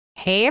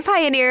Hey,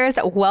 Pioneers.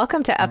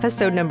 Welcome to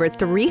episode number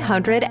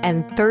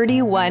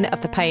 331 of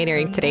the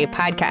Pioneering Today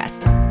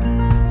podcast.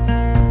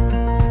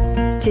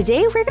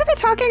 Today, we're going to be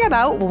talking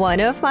about one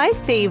of my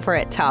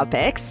favorite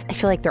topics. I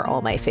feel like they're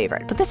all my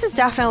favorite, but this is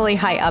definitely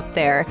high up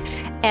there.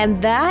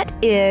 And that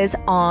is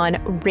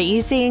on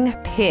raising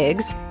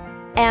pigs.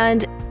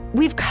 And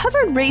we've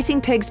covered raising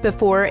pigs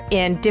before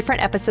in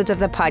different episodes of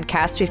the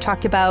podcast. We've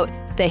talked about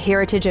the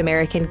Heritage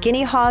American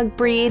Guinea Hog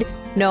breed,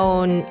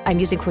 known, I'm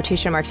using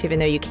quotation marks even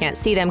though you can't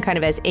see them, kind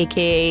of as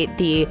AKA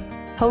the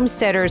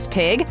homesteader's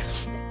pig.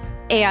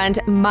 And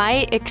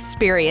my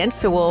experience,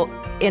 so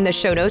in the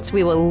show notes,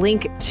 we will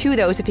link to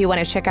those if you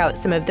want to check out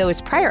some of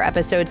those prior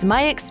episodes,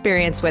 my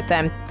experience with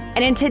them.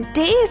 And in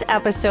today's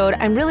episode,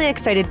 I'm really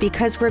excited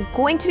because we're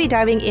going to be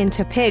diving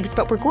into pigs,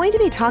 but we're going to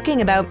be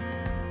talking about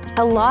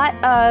a lot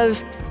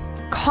of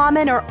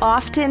common or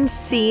often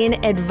seen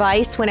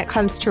advice when it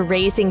comes to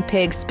raising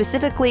pigs,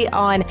 specifically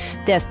on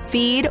the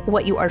feed,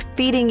 what you are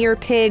feeding your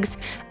pigs,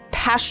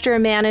 pasture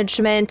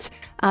management,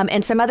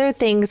 and some other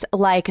things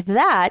like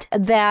that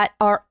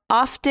are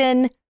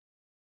often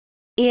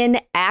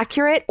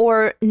inaccurate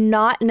or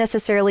not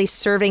necessarily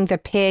serving the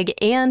pig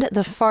and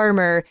the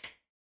farmer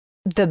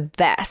the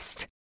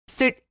best.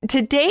 So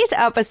today's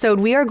episode,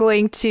 we are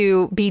going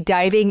to be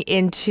diving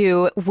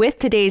into with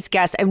today's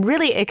guest. I'm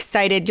really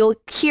excited. You'll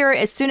hear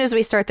as soon as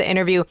we start the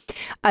interview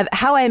of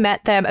how I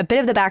met them, a bit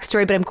of the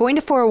backstory, but I'm going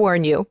to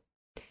forewarn you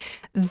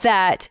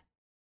that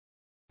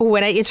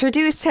when I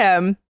introduce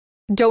him,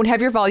 don't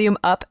have your volume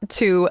up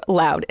too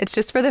loud. It's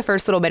just for the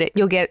first little minute.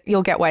 You'll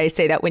get why I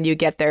say that when you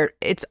get there.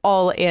 It's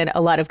all in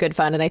a lot of good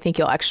fun, and I think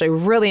you'll actually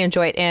really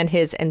enjoy it and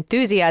his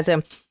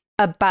enthusiasm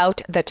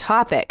about the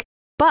topic.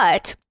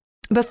 But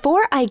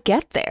before I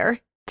get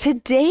there,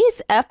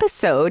 today's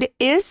episode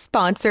is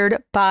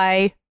sponsored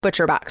by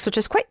ButcherBox, which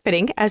is quite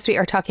fitting as we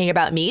are talking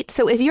about meat.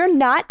 So if you're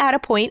not at a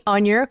point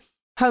on your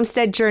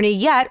homestead journey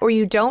yet, or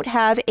you don't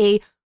have a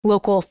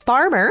local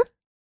farmer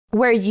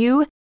where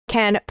you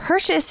can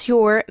purchase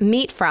your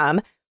meat from,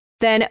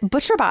 then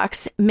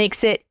ButcherBox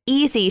makes it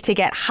easy to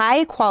get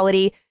high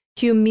quality,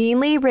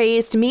 humanely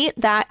raised meat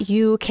that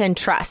you can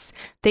trust.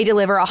 They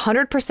deliver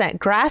 100%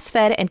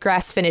 grass-fed and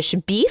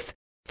grass-finished beef,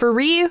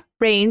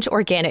 free-range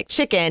organic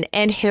chicken,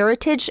 and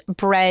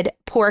heritage-bred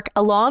pork,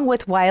 along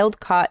with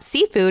wild-caught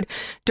seafood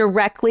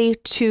directly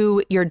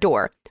to your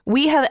door.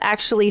 We have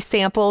actually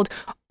sampled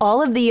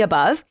all of the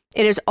above.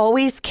 It has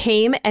always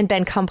came and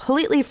been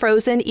completely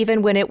frozen,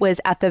 even when it was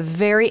at the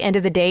very end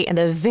of the day and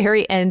the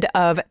very end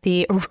of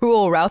the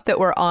rural route that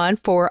we're on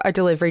for a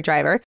delivery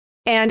driver.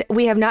 And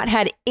we have not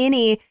had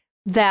any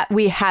that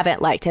we haven't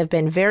liked. I've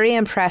been very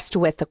impressed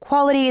with the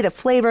quality, the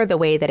flavor, the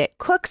way that it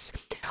cooks,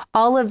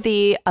 all of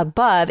the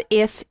above,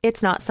 if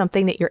it's not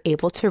something that you're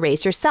able to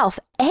raise yourself.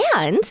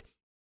 And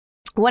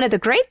one of the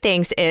great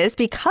things is,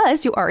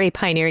 because you are a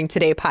Pioneering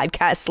Today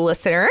podcast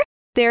listener,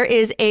 there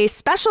is a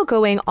special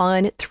going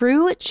on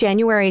through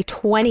January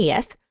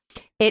 20th.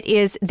 It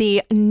is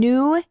the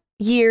New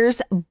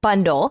Year's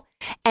bundle,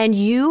 and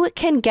you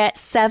can get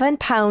 7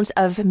 pounds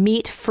of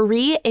meat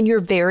free in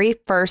your very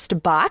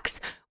first box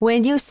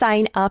when you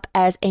sign up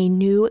as a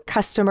new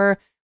customer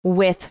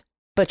with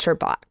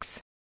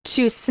ButcherBox.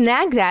 To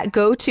snag that,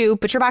 go to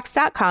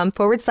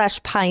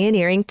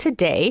butcherbox.com/pioneering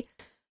today.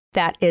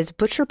 That is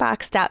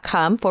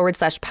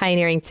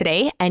butcherbox.com/pioneering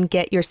today, and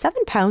get your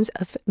 7 pounds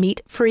of meat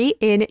free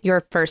in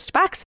your first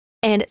box.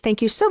 And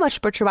thank you so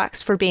much,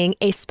 ButcherBox, for being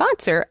a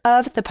sponsor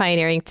of the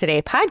Pioneering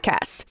Today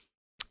podcast.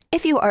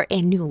 If you are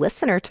a new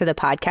listener to the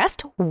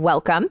podcast,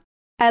 welcome.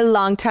 A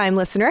longtime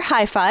listener,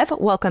 high five.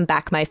 Welcome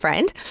back, my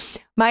friend.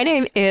 My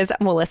name is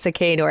Melissa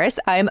K. Norris.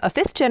 I'm a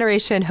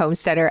fifth-generation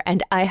homesteader,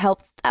 and I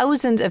help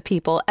thousands of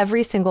people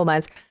every single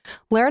month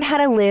learn how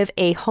to live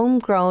a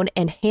homegrown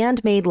and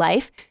handmade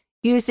life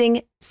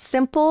using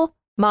simple,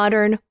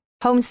 modern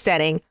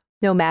homesteading,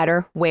 no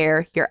matter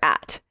where you're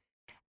at.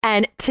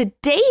 And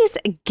today's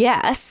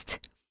guest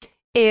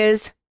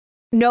is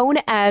known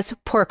as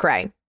Pork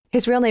Rind.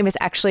 His real name is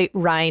actually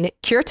Ryan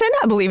Cureton,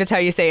 I believe is how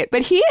you say it,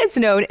 but he is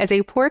known as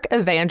a pork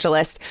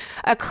evangelist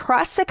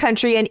across the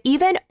country and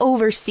even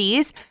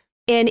overseas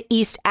in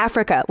East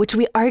Africa, which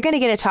we are going to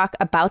get to talk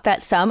about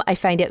that some. I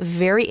find it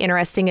very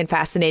interesting and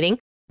fascinating.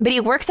 But he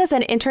works as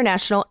an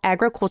international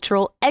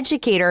agricultural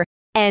educator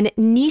and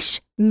niche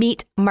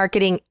meat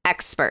marketing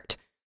expert.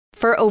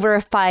 For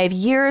over 5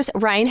 years,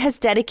 Ryan has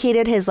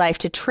dedicated his life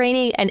to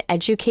training and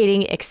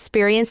educating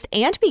experienced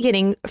and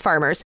beginning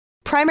farmers,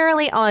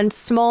 primarily on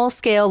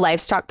small-scale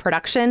livestock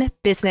production,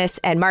 business,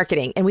 and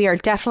marketing. And we are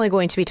definitely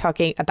going to be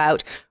talking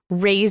about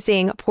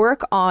raising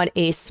pork on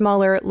a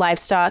smaller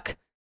livestock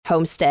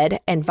homestead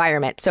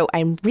environment. So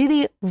I'm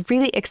really,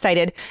 really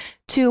excited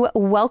to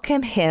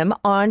welcome him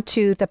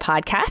onto the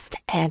podcast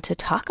and to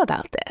talk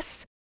about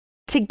this.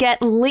 To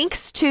get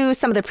links to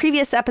some of the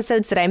previous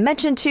episodes that I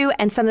mentioned to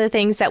and some of the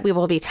things that we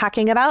will be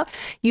talking about,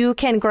 you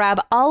can grab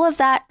all of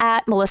that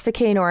at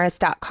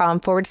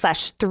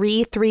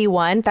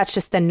melissaknorris.com/331. That's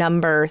just the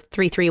number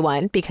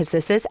 331 because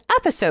this is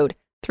episode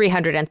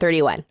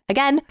 331.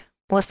 Again,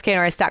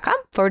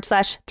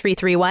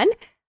 melissaknorris.com/331.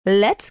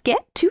 let's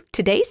get to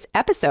today's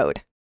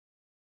episode.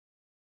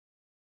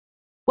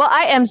 Well,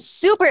 I am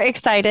super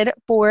excited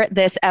for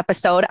this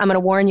episode. I'm going to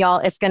warn y'all,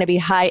 it's going to be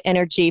high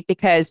energy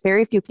because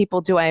very few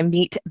people do I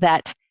meet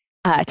that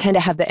tend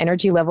to have the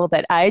energy level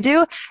that I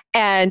do.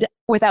 And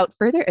without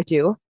further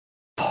ado,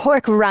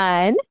 Pork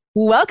Rind,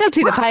 welcome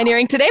to the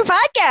Pioneering Today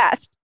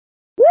podcast.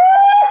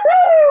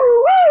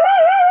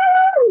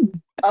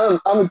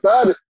 I'm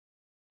excited.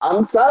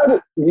 I'm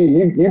excited.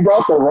 You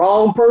brought the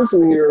wrong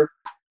person here.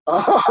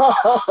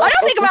 I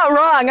don't think about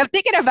wrong. I'm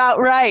thinking about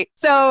right.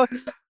 So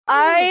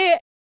I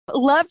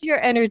loved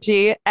your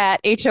energy at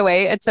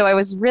HOA. And so I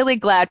was really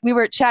glad. We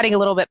were chatting a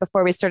little bit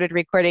before we started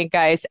recording,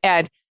 guys.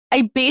 And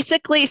I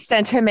basically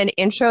sent him an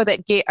intro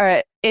that gave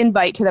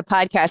invite to the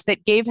podcast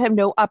that gave him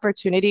no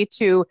opportunity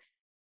to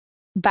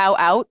bow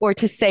out or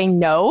to say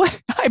no.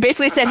 I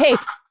basically said, hey,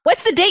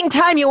 what's the date and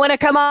time you want to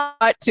come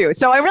on to?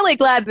 So I'm really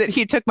glad that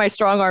he took my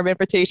strong arm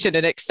invitation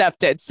and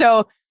accepted.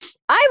 So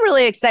I'm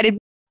really excited.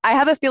 I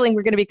have a feeling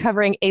we're going to be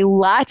covering a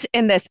lot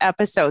in this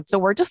episode. So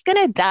we're just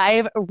going to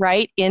dive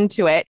right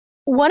into it.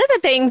 One of the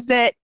things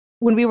that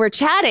when we were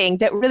chatting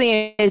that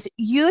really is,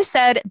 you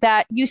said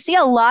that you see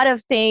a lot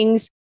of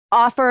things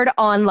offered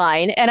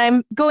online. And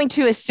I'm going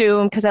to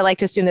assume, because I like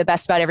to assume the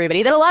best about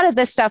everybody, that a lot of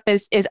this stuff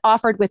is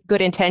offered with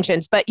good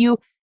intentions. But you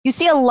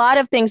see a lot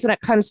of things when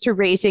it comes to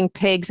raising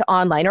pigs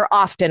online, or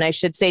often, I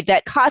should say,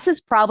 that causes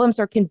problems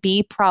or can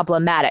be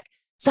problematic.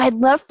 So I'd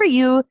love for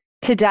you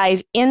to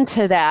dive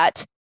into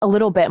that a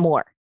little bit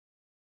more.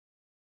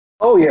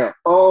 Oh yeah.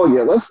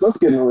 Let's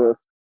get into this.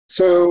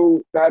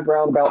 So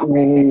background about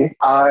me,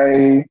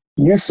 I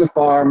used to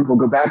farm, we'll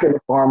go back into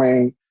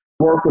farming,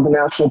 work with the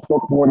National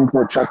Pork Board and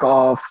Pork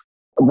Checkoff,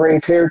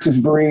 raised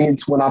heritage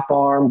breeds when I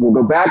farmed, we'll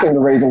go back into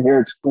raising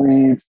heritage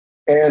breeds.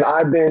 And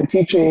I've been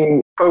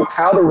teaching folks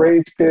how to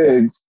raise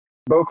pigs,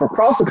 both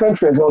across the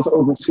country as well as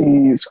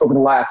overseas over the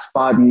last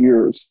 5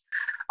 years.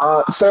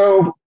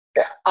 So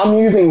I'm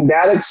using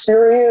that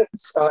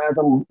experience as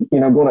I'm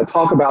going to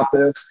talk about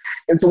this.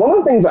 And so one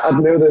of the things that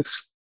I've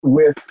noticed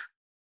with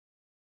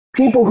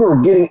people who are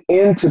getting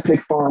into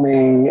pig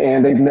farming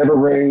and they've never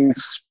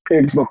raised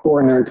pigs before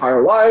in their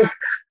entire life,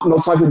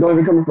 most likely don't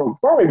even come from a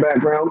farming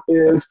background,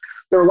 is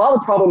there are a lot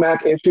of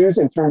problematic issues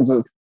in terms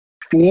of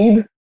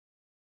feed,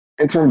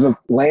 in terms of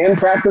land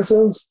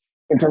practices,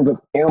 in terms of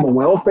animal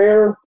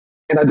welfare,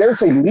 and I dare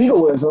say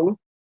legalism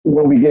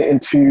when we get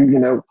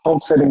into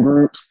homesteading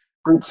groups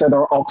that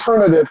are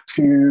alternative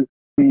to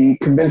the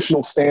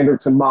conventional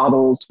standards and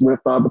models with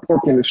the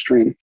pork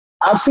industry.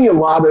 I see a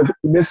lot of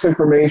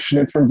misinformation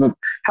in terms of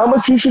how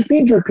much you should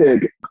feed your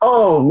pig.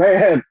 Oh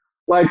man,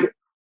 like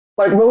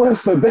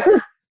Melissa,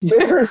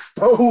 there's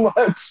so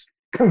much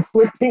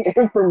conflicting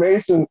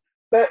information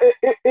that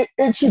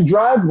it should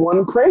drive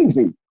one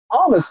crazy,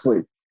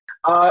 honestly.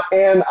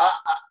 And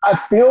I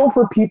feel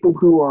for people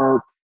who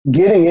are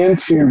getting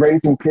into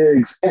raising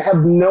pigs and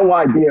have no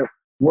idea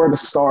where to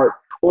start,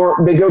 or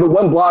they go to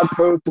one blog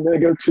post and then they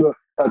go to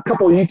a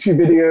couple of YouTube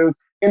videos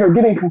and are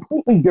getting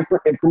completely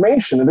different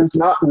information, and there's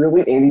not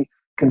really any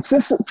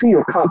consistency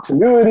or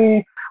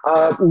continuity.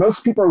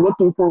 Most people are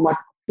looking for like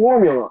a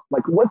formula,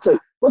 like what's a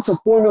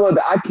formula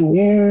that I can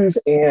use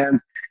and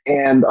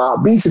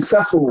be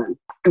successful in.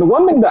 And the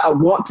one thing that I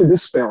want to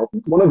dispel,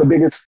 one of the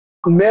biggest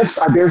myths,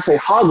 I dare say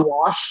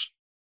hogwash,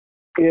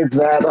 is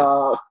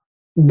that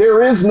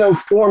there is no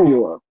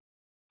formula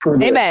for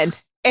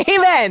this.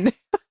 Amen.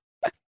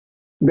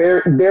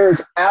 There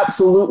is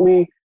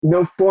absolutely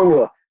no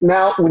formula.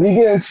 Now, when you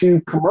get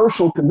into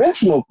commercial,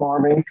 conventional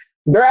farming,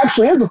 there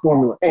actually is a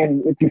formula.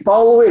 And if you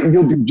follow it,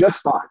 you'll do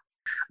just fine.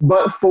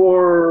 But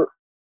for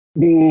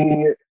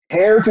the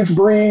heritage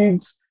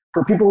breeds,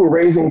 for people who are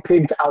raising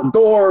pigs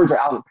outdoors or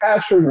out in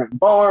pastures or in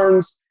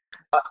barns,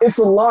 it's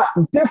a lot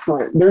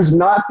different. There's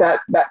not that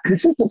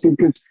consistency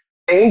because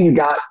you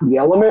got the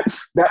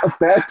elements that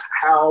affect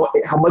how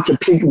much a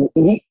pig will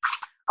eat.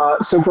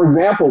 So for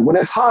example, when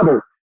it's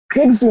hotter,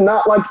 pigs do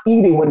not like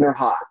eating when they're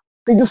hot.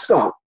 They just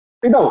don't.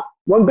 They don't,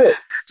 one bit.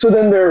 So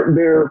then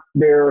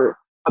their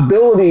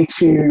ability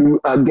to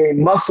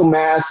gain muscle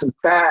mass and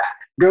fat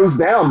goes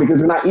down because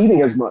they're not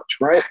eating as much,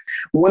 right?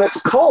 When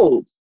it's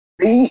cold,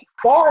 they eat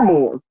far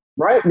more,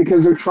 right?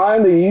 Because they're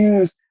trying to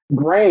use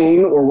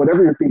grain or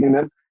whatever you're feeding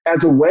them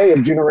as a way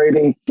of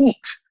generating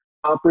heat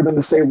for them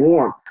to stay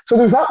warm. So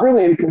there's not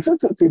really any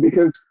consistency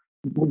because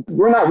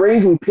we're not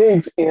raising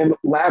pigs in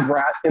lab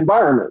rat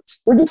environments.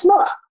 We're just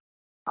not.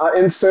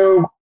 And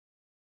so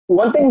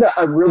one thing that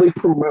I really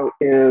promote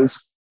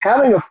is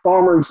having a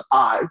farmer's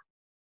eye.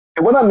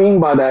 And what I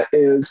mean by that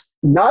is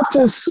not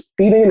just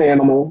feeding an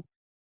animal,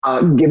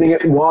 giving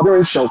it water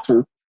and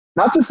shelter,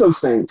 not just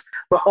those things,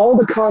 but all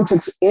the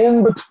context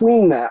in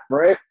between that,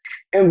 right?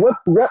 And what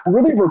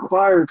really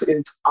requires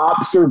is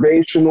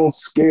observational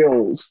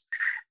skills.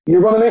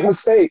 You're going to make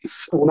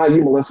mistakes. Well, not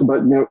you, Melissa,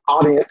 but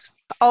audience.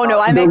 Oh no,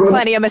 I make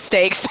plenty of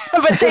mistakes,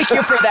 but thank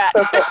you for that.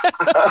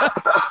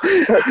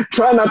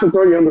 Try not to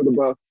throw you under the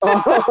bus.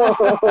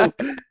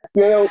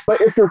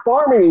 But if you're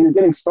farming and you're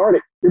getting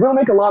started, you're going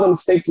to make a lot of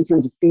mistakes in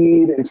terms of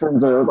feed, in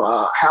terms of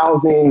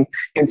housing,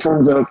 in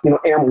terms of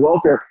animal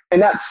welfare,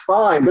 and that's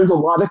fine. There's a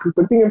lot of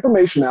conflicting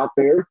information out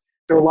there.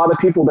 There are a lot of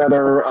people that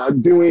are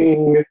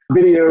doing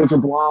videos or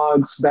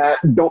blogs that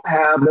don't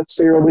have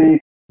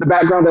necessarily the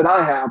background that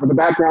I have or the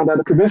background that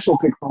a conventional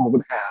pig farmer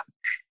would have.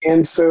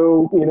 And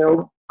so,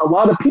 a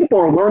lot of people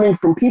are learning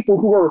from people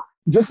who are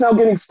just now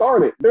getting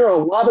started. There are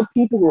a lot of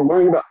people who are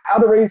learning about how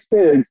to raise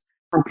pigs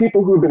from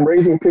people who have been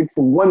raising pigs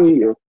for 1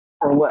 year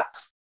or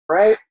less,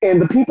 right?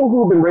 And the people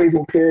who have been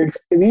raising pigs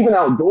and even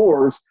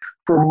outdoors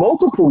for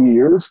multiple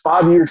years,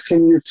 5 years,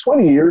 10 years,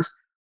 20 years,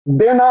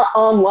 they're not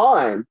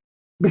online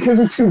because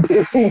they're too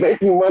busy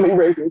making money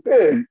raising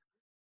pigs.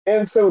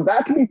 And so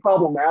that can be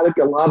problematic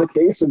in a lot of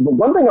cases. But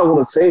one thing I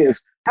want to say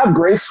is have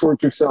grace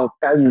towards yourself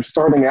as you're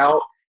starting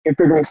out and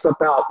figuring stuff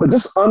out. But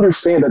just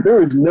understand that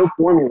there is no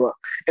formula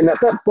and that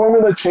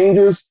formula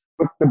changes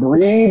with the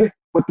breed,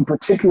 with the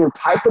particular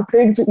type of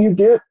pigs that you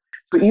get.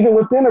 So even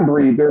within a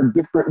breed, there are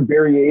different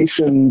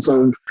variations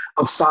of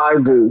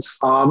sizes.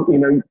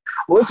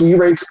 Listen, you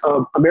raise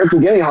American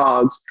guinea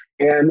hogs,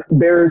 and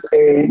there's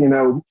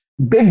a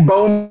big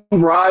bone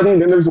variety,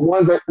 and then there's the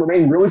ones that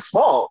remain really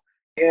small.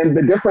 And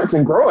the difference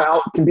in grow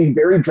out can be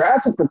very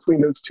drastic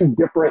between those two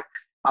different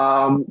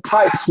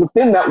types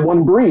within that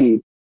one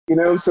breed.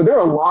 So there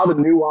are a lot of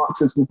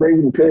nuances with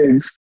raising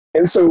pigs.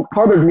 And so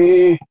part of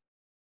me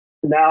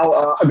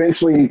now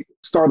eventually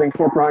starting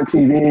Porcupine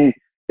TV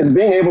is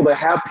being able to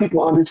have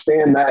people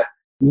understand that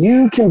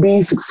you can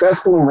be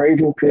successful in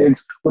raising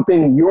pigs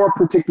within your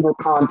particular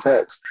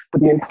context.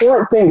 But the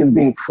important thing is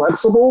being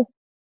flexible,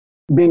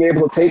 being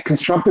able to take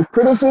constructive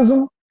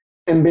criticism,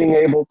 and being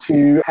able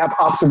to have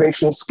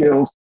observational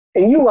skills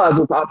and utilize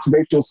those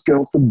observational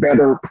skills for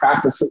better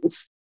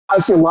practices. I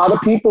see a lot of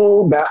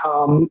people that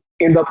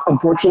end up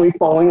unfortunately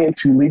falling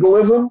into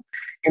legalism,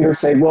 and they're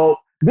saying, well,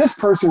 this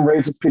person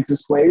raises pigs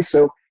this way,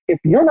 so if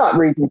you're not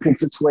raising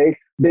pigs this way,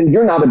 then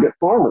you're not a good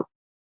farmer.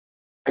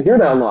 I hear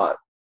that a lot.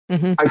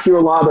 Mm-hmm. I hear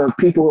a lot of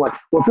people like,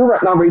 well, if you're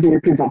not raising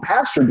your pigs on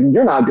pasture, then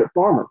you're not a good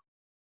farmer.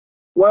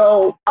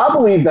 Well, I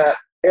believe that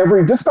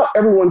just about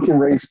everyone can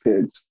raise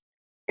pigs.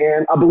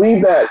 And I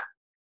believe that,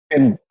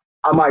 and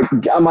I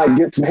might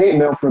get some hate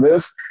mail for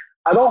this,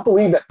 I don't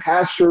believe that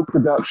pasture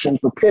production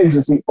for pigs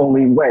is the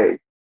only way,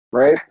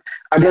 right?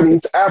 I go to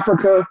East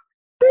Africa,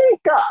 they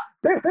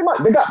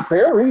got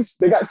prairies,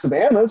 they got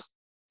savannas,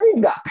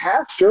 they got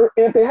pasture,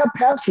 and if they have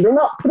pasture, they're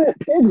not putting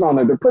pigs on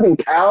there. They're putting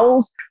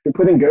cows, they're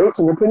putting goats,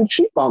 and they're putting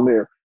sheep on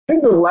there.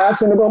 Pigs are the last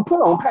thing they're going to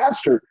put on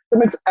pasture. That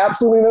makes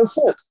absolutely no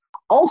sense.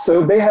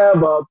 Also, they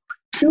have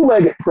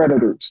two-legged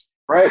predators,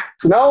 right?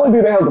 So not only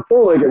do they have the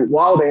four-legged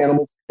wild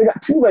animals, they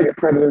got two-legged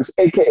predators,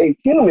 aka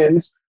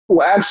humans, who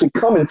will actually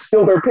come and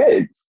steal their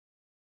pigs.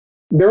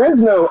 There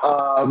is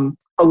no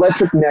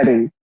electric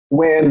netting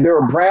when there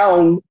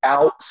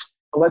are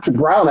electric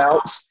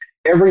brownouts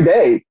every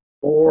day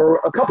or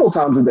a couple of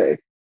times a day,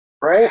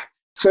 right?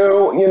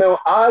 So,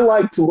 I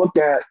like to look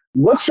at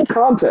what's your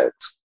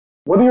context?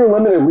 What are your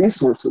limited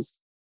resources?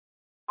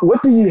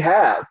 What do you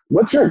have?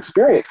 What's your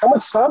experience? How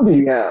much time do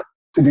you have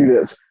to do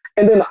this?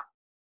 And then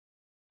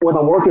when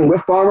I'm working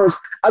with farmers,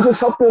 I just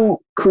help them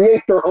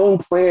create their own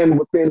plan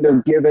within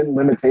their given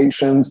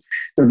limitations,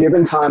 their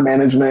given time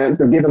management,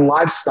 their given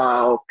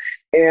lifestyle,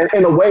 and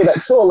in a way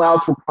that still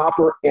allows for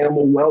proper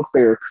animal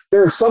welfare.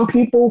 There are some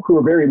people who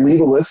are very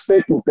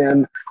legalistic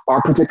within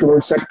our particular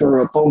sector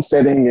of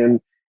homesteading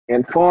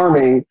and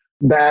farming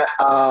that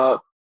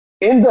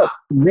end up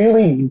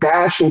really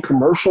bashing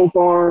commercial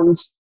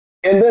farms.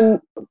 And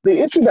then the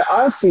issue that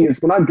I see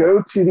is when I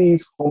go to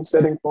these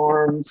homesteading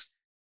farms,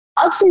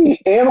 I see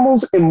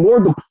animals in more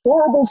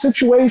deplorable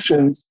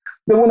situations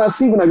than when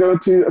I go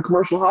to a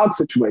commercial hog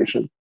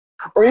situation,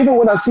 or even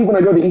when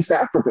I go to East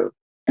Africa.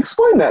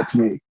 Explain that to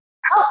me.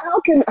 How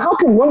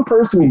can one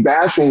person be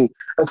bashing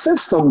a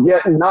system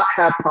yet not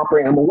have proper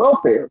animal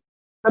welfare?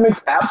 That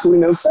makes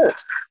absolutely no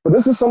sense. But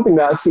this is something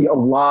that I see a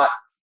lot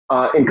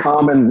in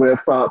common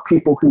with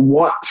people who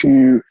want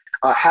to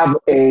have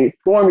a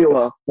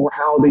formula for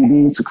how they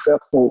be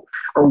successful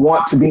or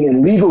want to be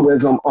in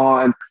legalism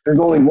on there's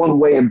only one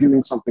way of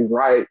doing something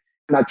right.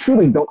 And I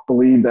truly don't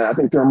believe that. I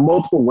think there are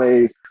multiple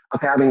ways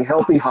of having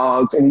healthy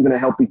hogs and even a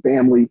healthy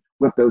family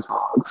with those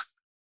hogs.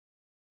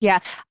 Yeah,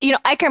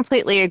 I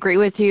completely agree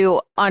with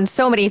you on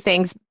so many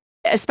things,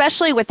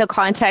 especially with the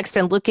context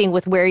and looking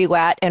with where you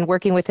at and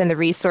working within the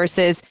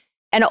resources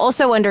and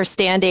also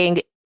understanding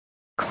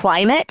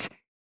climate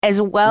as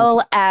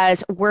well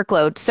as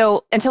workload.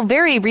 So until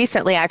very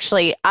recently,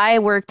 actually, I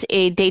worked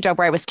a day job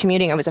where I was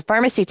commuting. I was a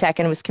pharmacy tech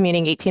and was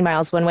commuting 18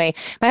 miles one way.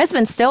 My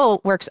husband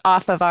still works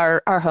off of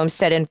our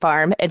homestead and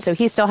farm. And so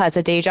he still has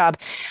a day job.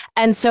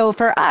 And so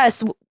for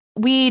us,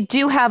 we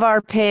do have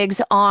our pigs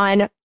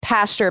on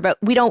pasture, but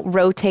we don't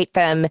rotate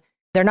them.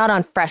 They're not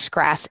on fresh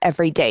grass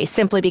every day,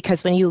 simply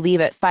because when you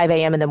leave at 5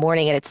 a.m. in the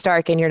morning and it's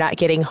dark and you're not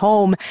getting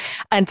home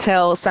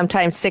until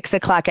sometimes 6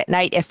 o'clock at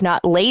night, if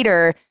not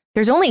later,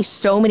 there's only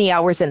so many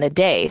hours in the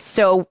day.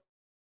 So,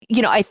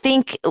 I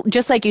think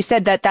just like you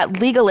said,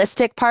 that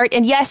legalistic part,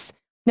 and yes,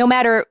 no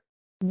matter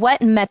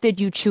what method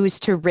you choose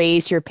to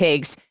raise your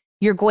pigs,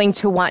 you're going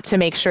to want to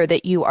make sure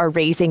that you are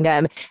raising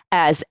them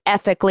as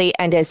ethically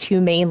and as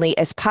humanely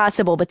as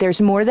possible. But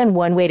there's more than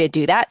one way to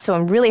do that. So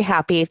I'm really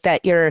happy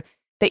that you're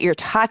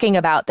talking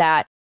about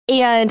that.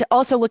 And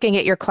also looking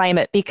at your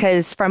climate,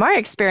 because from our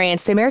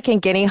experience, the American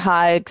guinea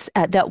hogs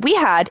that we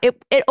had,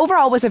 it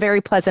overall was a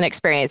very pleasant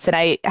experience. And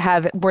I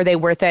have Were They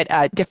Worth It?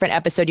 A different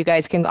episode you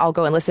guys can all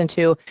go and listen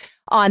to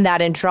on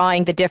that, and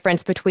drawing the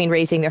difference between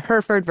raising the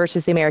Hereford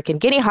versus the American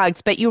guinea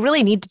hogs. But you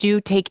really need to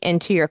take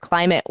into your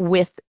climate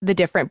with the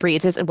different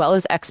breeds as well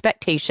as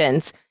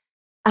expectations.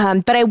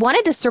 But I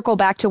wanted to circle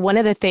back to one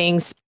of the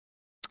things,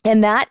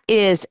 and that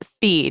is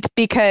feed,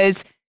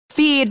 because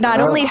feed,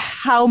 not only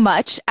how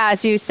much,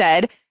 as you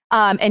said,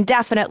 and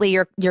definitely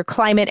your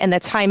climate and the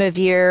time of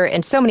year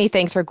and so many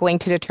things are going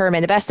to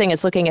determine. The best thing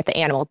is looking at the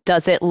animal.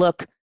 Does it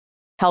look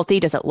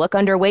healthy? Does it look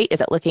underweight? Is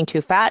it looking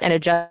too fat? And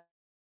adjust.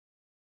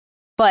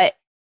 But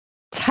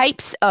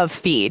types of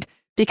feed,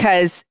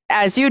 because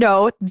as you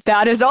know,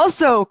 that is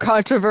also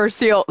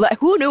controversial. Like,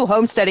 who knew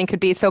homesteading could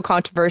be so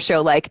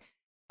controversial? Like,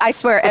 I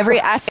swear, every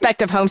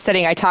aspect of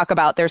homesteading I talk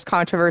about, there's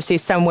controversy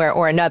somewhere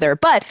or another.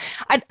 But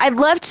I'd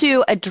love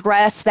to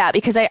address that,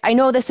 because I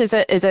know this is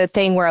a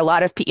thing where a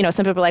lot of people,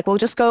 some people are like, well,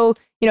 just go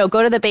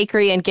to the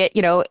bakery and get,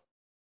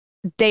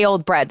 day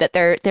old bread that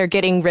they're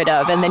getting rid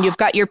of. And then you've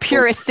got your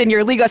purists and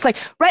your legalists, like,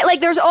 right. Like,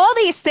 there's all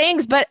these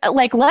things, but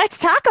like, let's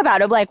talk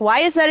about it. Like,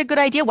 why is that a good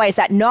idea? Why is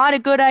that not a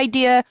good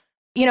idea?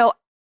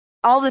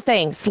 All the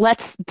things.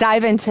 Let's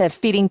dive into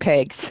feeding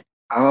pigs.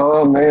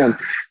 Oh, man.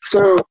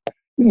 So,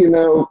 you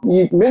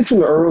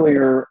mentioned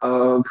earlier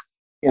of,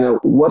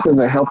 what does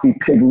a healthy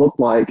pig look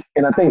like?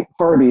 And I think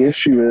part of the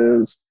issue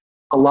is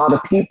a lot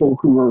of people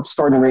who are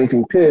starting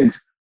raising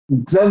pigs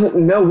doesn't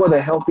know what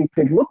a healthy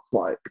pig looks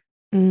like.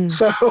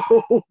 So,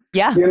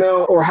 yeah,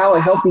 or how a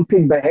healthy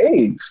pig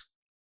behaves.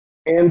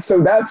 And so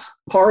that's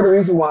part of the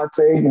reason why I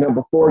say,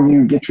 before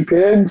you get your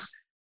pigs,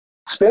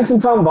 spend some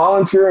time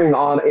volunteering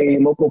on a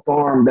local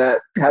farm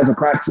that has a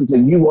practice that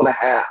you want to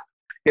have,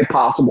 if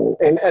possible.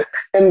 And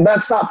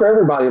that's not for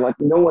everybody. Like,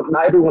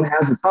 not everyone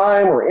has the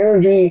time or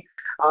energy.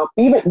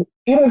 Even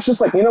it's just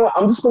like,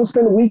 I'm just going to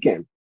spend a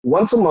weekend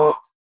once a month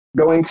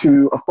going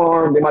to a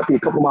farm. They might be a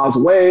couple miles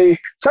away,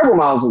 several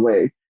miles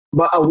away,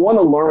 but I want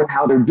to learn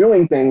how they're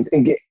doing things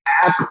and get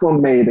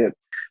acclimated.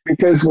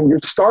 Because when you're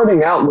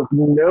starting out with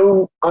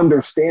no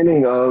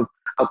understanding of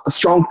a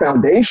strong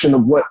foundation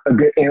of what a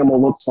good animal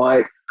looks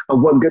like,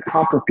 of what good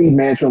proper feed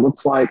management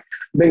looks like,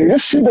 then you're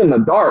just shooting in the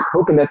dark,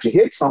 hoping that you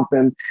hit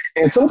something.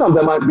 And sometimes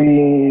that might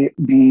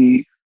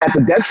be at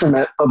the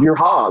detriment of your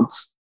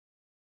hogs.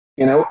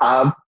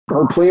 I've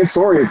heard plenty of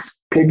stories,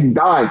 pigs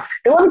dying.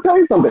 And let me tell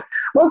you something,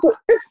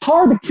 it's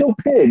hard to kill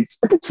pigs.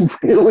 It's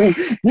really,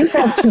 you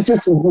have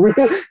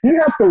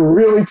to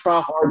really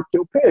try hard to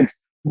kill pigs.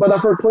 But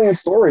I've heard plenty of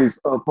stories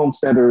of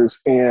homesteaders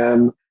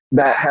and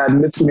that had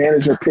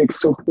mismanaged their pigs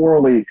so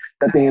poorly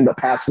that they end up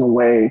passing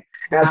away.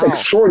 And that's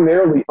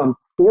extraordinarily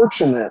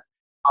unfortunate.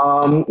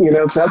 So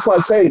that's why I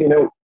say,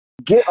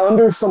 get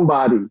under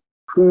somebody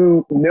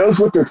who knows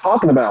what they're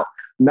talking about.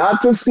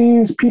 Not just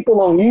these people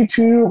on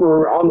YouTube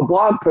or on the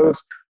blog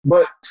post,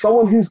 but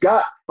someone who's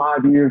got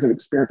 5 years of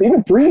experience,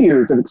 even 3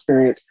 years of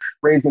experience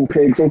raising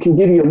pigs, and can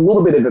give you a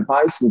little bit of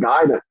advice and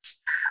guidance.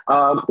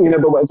 But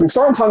as we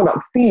started talking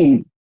about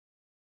feed,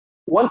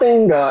 one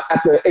thing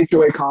at the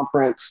HOA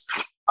conference,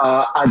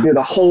 I did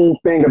a whole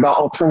thing about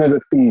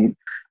alternative feed,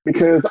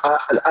 because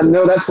I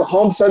know that's what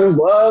homesteaders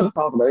love to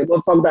talk about. They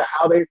love to talk about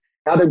how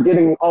they're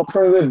getting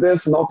alternative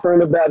this and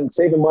alternative that and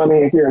saving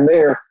money here and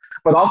there.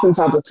 But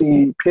oftentimes I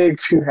see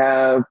pigs who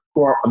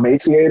are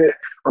emaciated,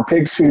 or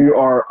pigs who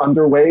are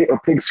underweight, or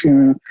pigs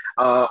who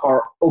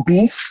are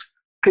obese,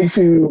 pigs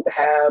who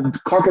have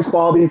carcass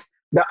qualities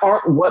that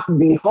aren't what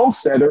the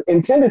homesteader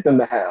intended them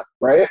to have,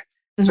 right?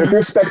 Mm-hmm. So if you're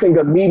expecting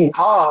a meaty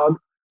hog,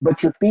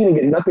 but you're feeding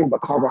it nothing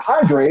but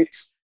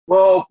carbohydrates,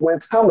 well, when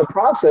it's time to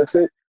process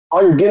it,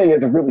 all you're getting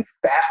is a really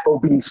fat,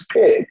 obese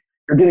pig.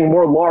 You're getting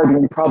more lard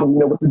than you probably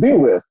know what to do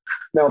with.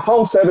 Now, with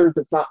homesteaders,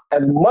 it's not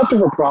as much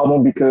of a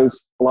problem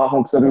because a lot of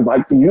homesteaders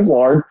like to use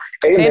lard.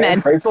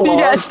 Amen. Praise the Lord.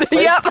 Yes.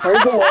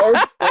 Praise the Lord.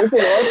 Praise the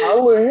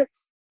Lord.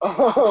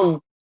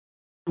 Hallelujah.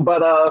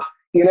 But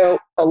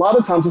a lot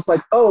of times it's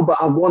like, oh, but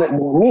I wanted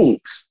more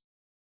meat.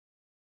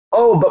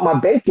 Oh, but my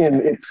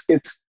bacon,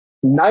 it's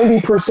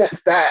 90%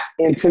 fat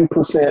and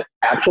 10%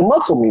 actual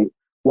muscle meat.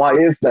 Why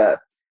is that?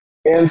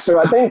 And so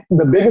I think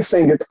the biggest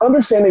thing is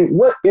understanding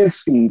what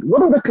is feed.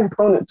 What are the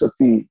components of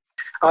feed?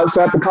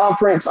 So at the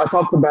conference, I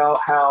talked about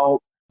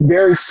how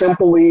very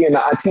simply, and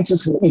I teach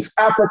this in East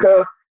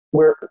Africa,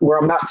 where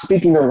I'm not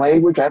speaking their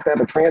language. I have to have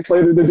a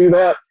translator to do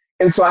that.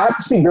 And so I have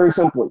to speak very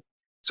simply.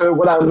 So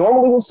what I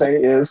normally will say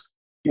is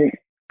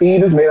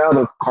feed is made out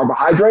of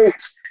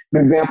carbohydrates. The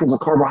examples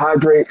of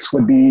carbohydrates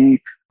would be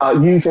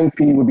used in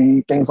feed would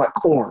be things like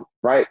corn,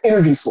 right?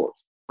 Energy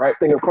source, right?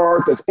 Think of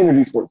carbs as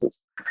energy sources.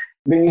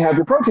 Then you have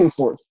your protein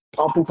source.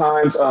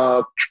 Oftentimes,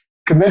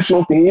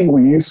 conventional feed will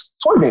use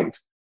soybeans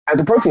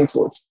as a protein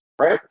source,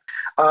 right?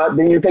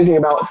 Then you're thinking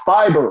about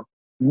fiber,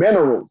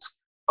 minerals,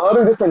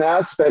 other different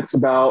aspects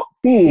about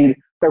feed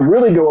that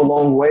really go a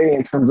long way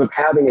in terms of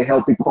having a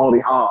healthy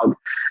quality hog.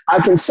 I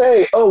can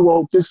say, oh,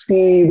 well, just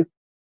feed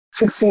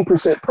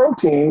 16%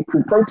 protein,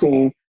 crude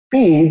protein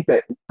feed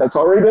that's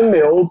already been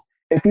milled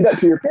and feed that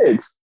to your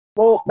pigs.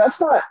 Well,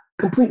 that's not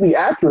completely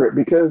accurate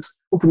because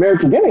with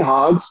American guinea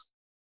hogs,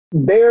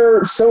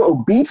 they're so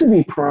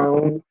obesity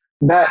prone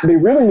that they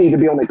really need to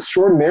be on an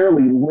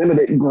extraordinarily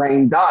limited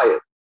grain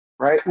diet,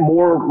 right?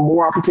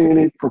 More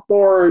opportunity for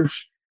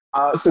forage.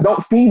 So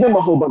don't feed them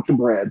a whole bunch of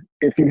bread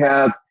if you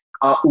have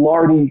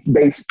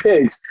lardy-based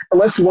pigs,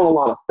 unless you want a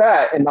lot of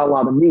fat and not a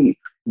lot of meat.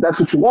 If that's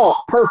what you want,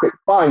 perfect,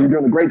 fine, you're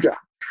doing a great job.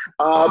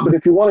 But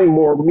if you're wanting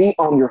more meat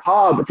on your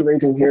hog, but you're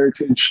raising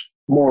heritage,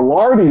 more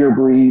lardier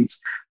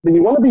breeds, then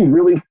you want to be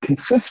really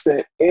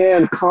consistent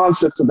and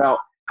conscious about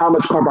how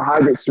much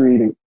carbohydrates you're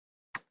eating.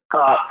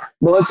 But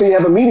let's say you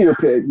have a meatier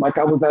pig, like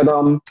I was at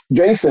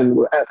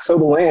Jason at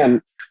Soda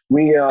Land.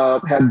 We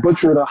had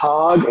butchered a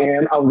hog,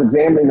 and I was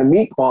examining the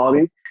meat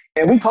quality,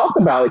 and we talked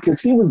about it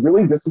because he was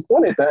really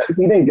disappointed that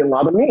he didn't get a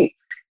lot of meat.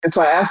 And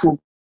so I asked him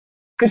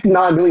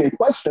 59 million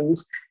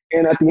questions,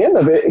 and at the end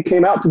of it, it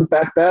came out to the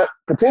fact that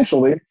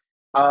potentially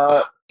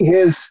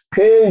his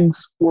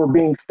pigs were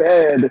being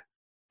fed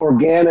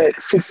organic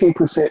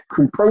 16%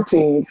 crude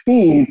protein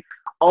feed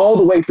all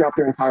the way throughout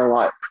their entire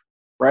life,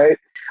 right?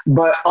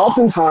 But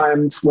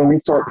oftentimes when we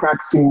start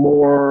practicing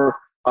more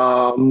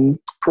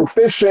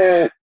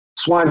proficient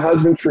swine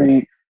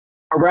husbandry,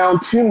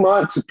 around 2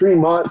 months to 3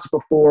 months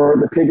before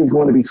the pig is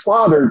going to be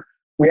slaughtered,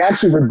 we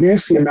actually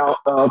reduce the amount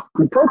of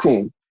crude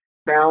protein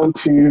down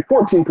to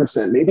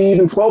 14%, maybe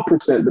even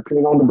 12%,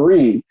 depending on the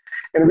breed.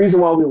 And the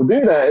reason why we will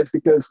do that is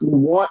because we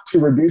want to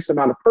reduce the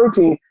amount of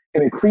protein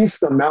and increase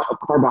the amount of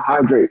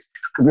carbohydrates.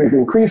 Because when we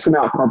increase the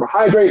amount of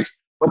carbohydrates,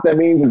 what that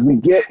means is we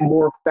get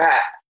more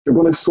fat. You're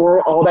going to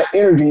store all that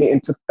energy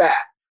into fat,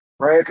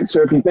 right?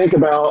 So if you think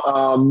about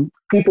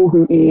people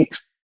who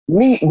eat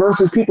meat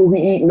versus people who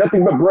eat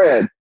nothing but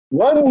bread,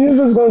 one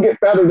usually is going to get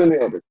fatter than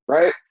the other,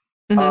 right?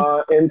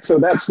 Mm-hmm. And so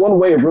that's one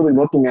way of really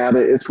looking at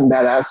it is from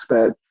that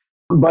aspect.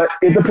 But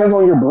it depends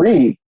on your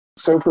breed.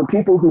 So for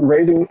people who are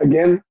raising,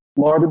 again,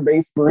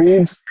 larder-based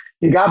breeds,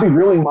 you got to be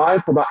really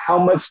mindful about how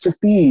much to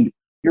feed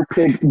your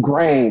pig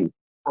grain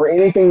or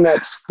anything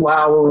that's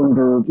floured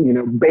or,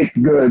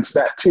 baked goods,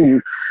 that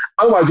too.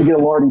 Otherwise, you get a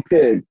lardy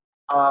pig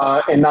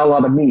and not a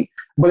lot of meat.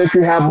 But if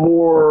you have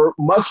more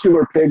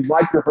muscular pigs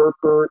like your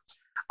Herefords,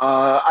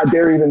 I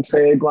dare even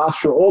say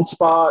Gloucester Old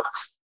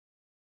Spots,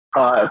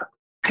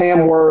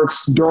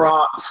 Tamworths,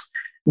 Durocs,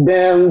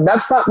 then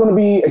that's not going to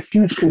be a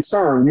huge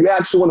concern. You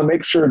actually want to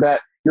make sure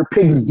that your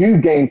pigs do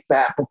gain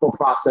fat before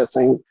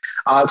processing.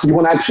 So you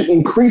want to actually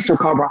increase their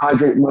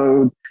carbohydrate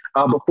load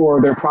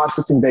before their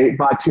processing date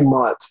by 2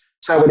 months.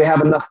 So that way they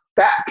have enough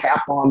fat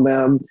cap on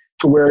them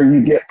to where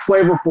you get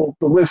flavorful,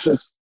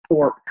 delicious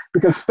pork.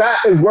 Because fat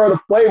is where the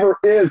flavor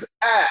is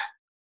at.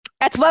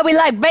 That's why we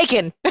like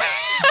bacon.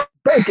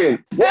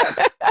 Bacon,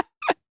 yes.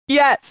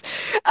 Yes.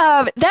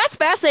 That's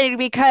fascinating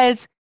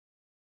because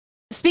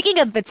speaking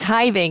of the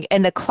timing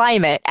and the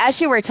climate,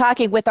 as you were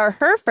talking with our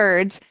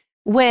Herefords,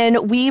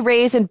 when we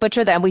raise and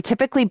butcher them, we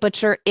typically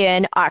butcher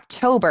in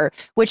October,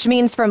 which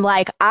means from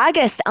like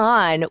August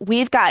on,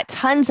 we've got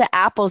tons of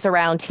apples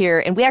around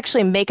here, and we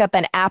actually make up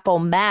an apple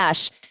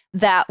mash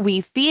that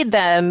we feed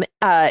them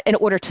in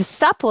order to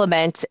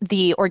supplement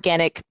the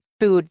organic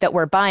food that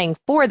we're buying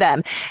for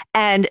them.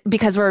 And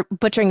because we're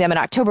butchering them in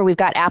October, we've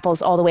got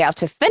apples all the way out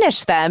to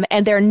finish them,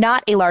 and they're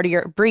not a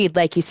lardier breed,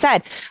 like you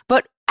said.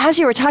 But as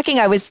you were talking,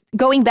 I was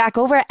going back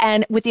over,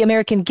 and with the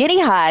American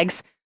guinea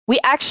hogs, we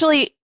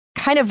actually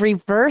kind of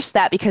reversed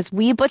that because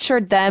we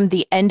butchered them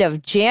the end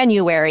of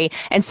January.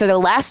 And so the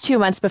last 2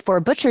 months before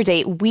butcher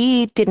date,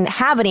 we didn't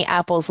have any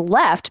apples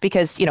left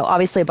because,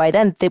 obviously by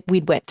then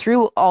we'd went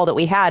through all that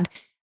we had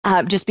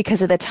just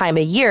because of the time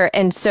of year.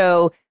 And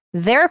so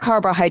their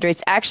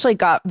carbohydrates actually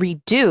got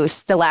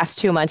reduced the last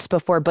 2 months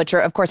before butcher.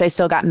 Of course, I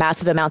still got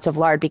massive amounts of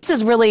lard. This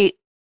is really,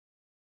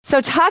 so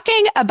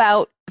talking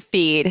about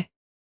feed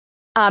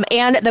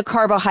and the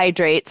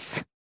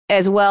carbohydrates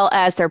as well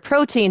as their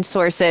protein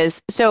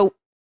sources. So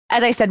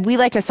as I said, we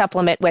like to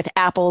supplement with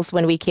apples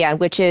when we can,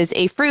 which is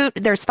a fruit.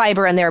 There's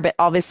fiber in there, but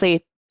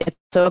obviously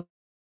it's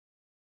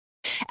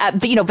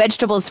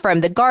vegetables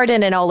from the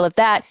garden and all of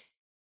that.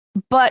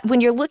 But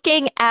when you're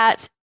looking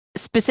at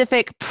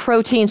specific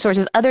protein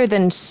sources other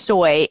than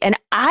soy, and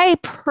I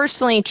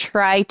personally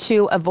try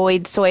to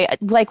avoid soy,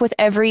 like with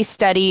every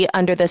study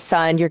under the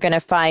sun, you're going to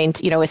find,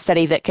 a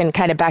study that can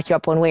kind of back you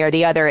up one way or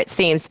the other, it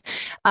seems.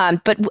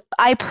 But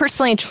I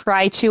personally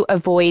try to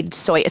avoid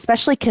soy,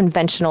 especially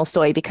conventional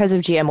soy, because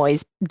of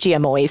GMOs.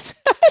 GMOs.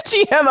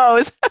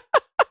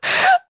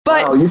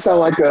 But wow, you sound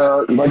like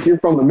you're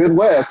from the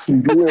Midwest. You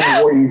do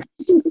avoid.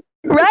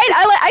 Right?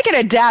 I can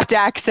adapt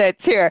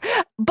accents here.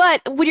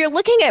 But when you're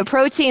looking at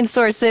protein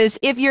sources,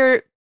 if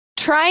you're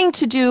trying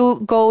to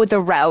go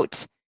the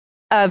route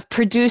of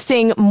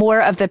producing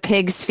more of the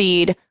pig's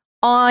feed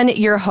on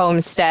your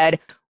homestead,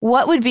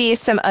 what would be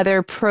some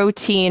other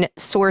protein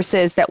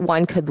sources that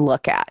one could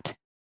look at?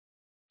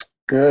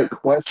 Good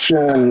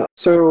question.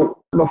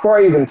 So before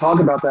I even talk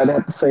about that, I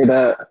have to say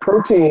that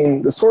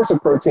protein, the source of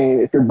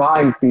protein, if you're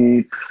buying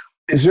feed,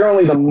 is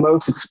generally the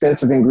most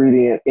expensive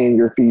ingredient in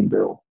your feed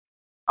bill.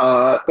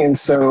 And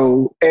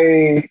so,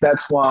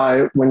 that's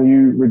why when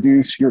you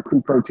reduce your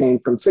crude protein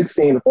from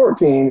 16 to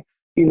 14,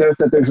 you note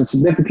that there's a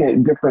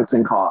significant difference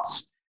in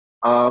cost.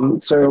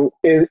 So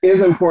it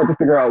is important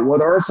to figure out what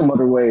are some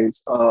other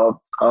ways of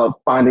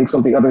finding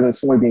something other than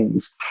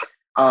soybeans.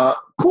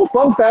 Cool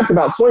fun fact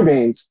about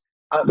soybeans.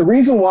 The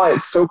reason why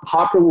it's so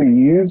popularly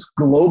used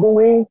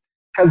globally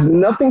has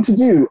nothing to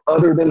do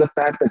other than the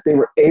fact that they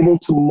were able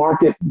to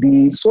market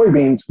the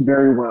soybeans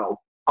very well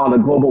on a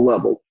global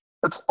level.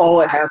 That's all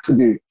it has to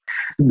do.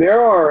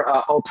 There are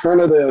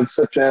alternatives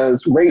such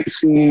as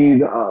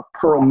rapeseed,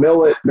 pearl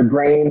millet, the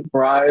grain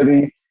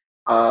variety,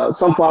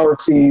 sunflower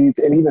seeds,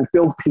 and even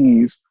field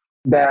peas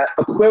that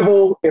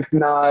equivalent, if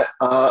not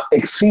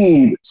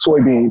exceed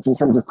soybeans in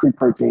terms of crude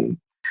protein.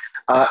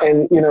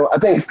 And, I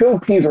think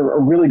field peas are a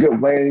really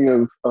good way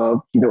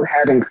of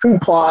having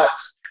food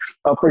plots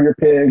for your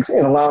pigs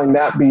and allowing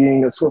that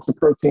being a source of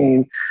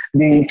protein.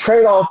 The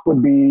trade-off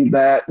would be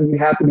that you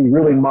have to be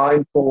really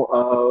mindful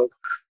of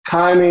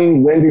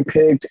timing, when do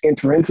pigs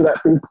enter into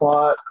that food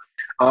plot.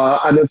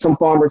 I know some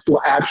farmers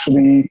will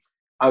actually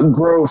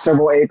grow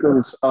several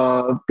acres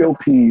of field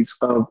peas,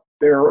 of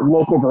their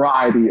local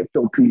variety of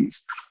field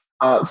peas.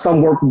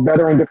 Some work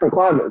better in different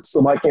climates. So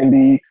like in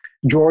the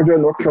Georgia,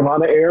 North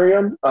Carolina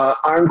area,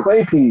 iron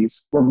clay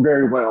peas work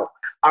very well.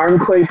 Iron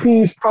clay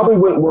peas probably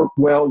wouldn't work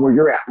well where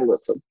you're at,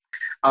 Melissa.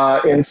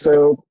 And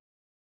so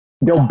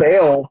they'll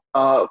bale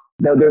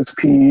those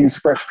peas,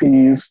 fresh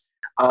peas,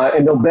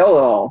 and they'll bale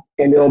it all,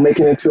 and they'll make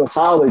it into a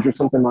silage or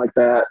something like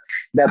that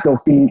they'll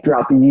feed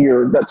throughout the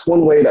year. That's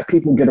one way that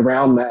people get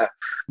around that.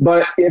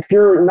 But if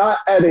you're not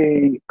at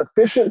a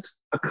efficient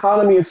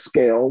economy of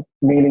scale,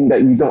 meaning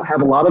that you don't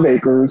have a lot of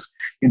acres,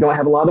 you don't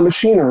have a lot of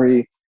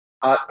machinery,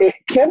 it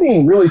can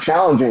be really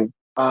challenging.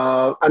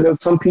 I know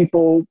some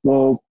people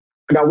will,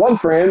 I got one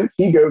friend,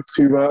 he goes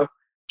to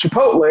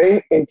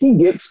Chipotle and he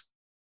gets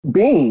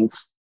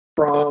beans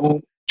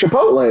from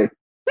Chipotle.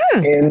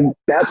 And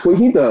that's what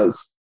he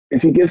does,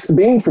 is he gets the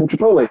beans from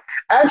Chipotle.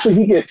 Actually,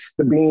 he gets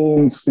the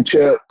beans, the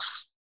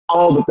chips,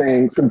 all the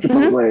things from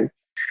Chipotle.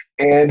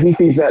 And he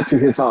feeds that to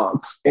his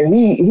hogs. And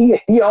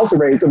he also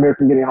raised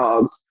American guinea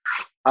hogs.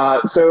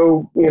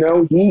 So,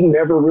 he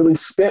never really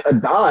spent a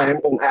dime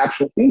on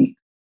actual feed.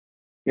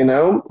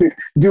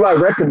 Do I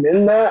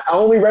recommend that? I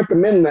only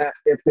recommend that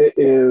if it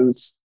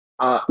is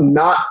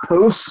not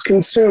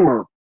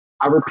post-consumer.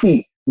 I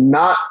repeat,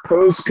 not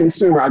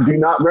post-consumer. I do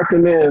not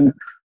recommend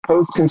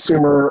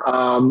post-consumer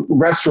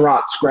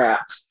restaurant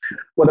scraps.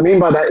 What I mean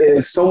by that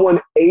is someone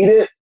ate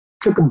it,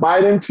 took a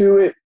bite into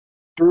it,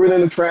 threw it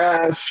in the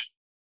trash,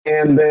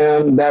 and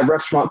then that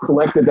restaurant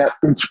collected that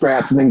food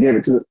scraps and then gave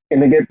it to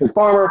the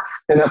farmer,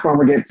 and that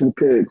farmer gave it to the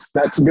pigs.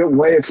 That's a good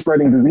way of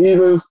spreading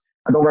diseases.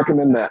 I don't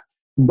recommend that.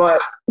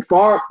 But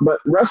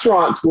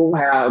restaurants will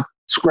have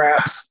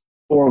scraps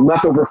or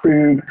leftover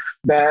food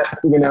that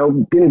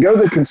didn't go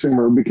to the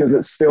consumer because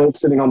it's still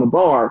sitting on the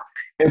bar.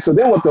 And so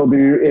then what they'll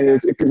do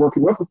is, if you're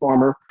working with the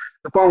farmer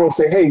will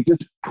say, hey,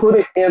 just put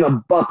it in a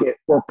bucket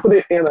or put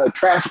it in a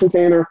trash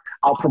container.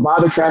 I'll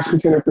provide a trash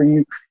container for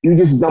you. You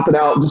just dump it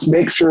out. Just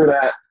make sure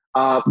that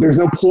there's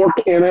no pork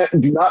in it.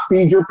 Do not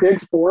feed your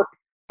pigs pork.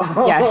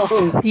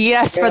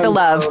 Yes, for the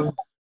love.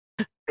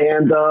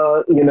 And,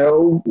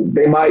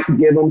 they might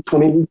give them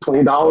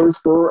 $20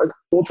 for a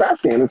full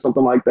trash can or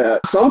something like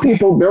that. Some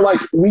people, they're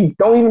like, we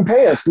don't even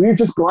pay us. We're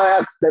just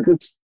glad that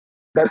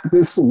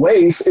this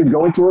waste is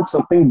going towards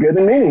something good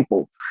and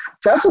meaningful.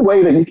 So that's a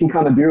way that you can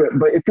kind of do it.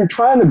 But if you're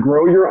trying to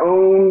grow your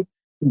own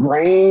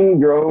grain,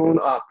 your own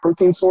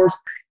protein source,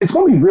 it's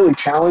going to be really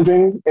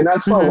challenging. And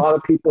that's why a lot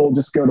of people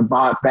just go to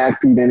buy bag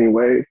feed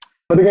anyway.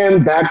 But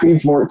again, bag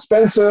feed's more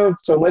expensive.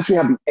 So unless you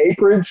have the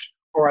acreage,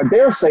 or I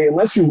dare say,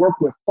 unless you work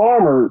with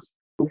farmers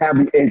who have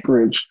the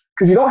acreage,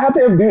 because you don't have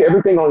to do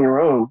everything on your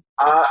own.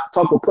 I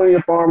talk with plenty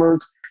of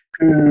farmers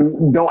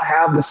who don't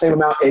have the same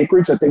amount of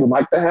acreage that they would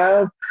like to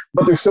have,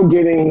 but they're still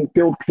getting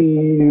field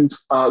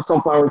peas,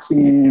 sunflower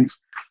seeds,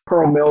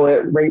 pearl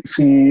millet,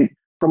 rapeseed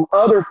from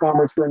other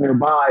farmers who are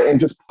nearby, and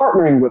just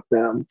partnering with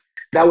them.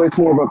 That way it's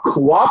more of a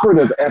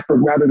cooperative effort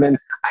rather than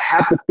I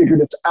have to figure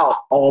this out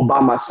all by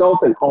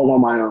myself and all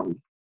on my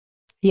own.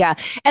 Yeah.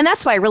 And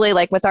that's why I really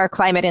like with our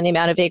climate and the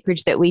amount of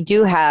acreage that we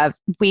do have,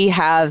 we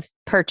have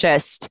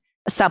purchased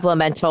a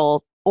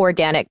supplemental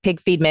organic pig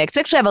feed mix.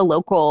 We actually have a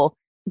local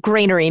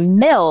granary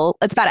mill.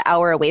 It's about an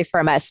hour away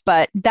from us,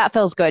 but that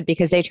feels good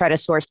because they try to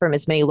source from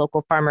as many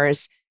local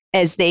farmers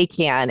as they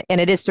can.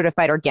 And it is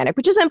certified organic,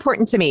 which is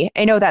important to me.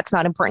 I know that's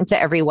not important to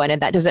everyone,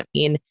 and that doesn't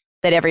mean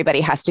that everybody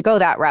has to go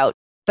that route,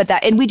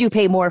 and we do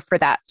pay more for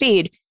that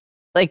feed.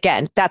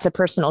 Again, that's a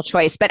personal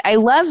choice, but I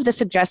love the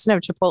suggestion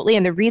of Chipotle.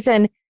 And the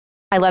reason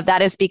I love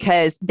that is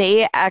because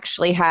they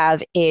actually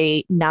have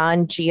a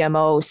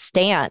non-GMO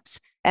stance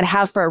and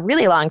have for a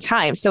really long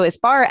time. So as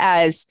far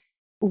as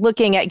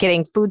looking at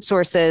getting food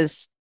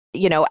sources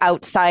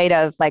outside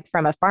of like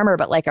from a farmer,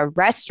 but like a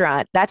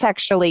restaurant, that's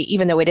actually,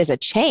 even though it is a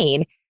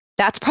chain,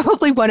 that's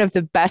probably one of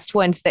the best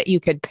ones that you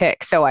could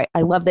pick. So I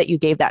love that you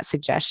gave that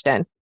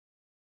suggestion.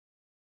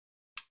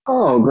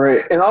 Oh,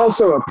 great. And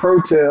also a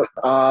pro tip,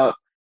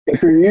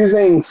 if you're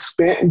using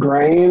spent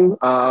grain,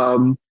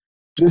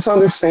 just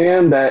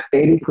understand that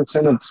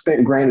 80% of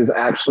spent grain is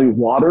actually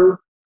water,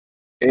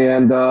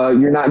 and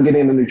you're not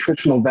getting the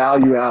nutritional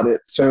value out of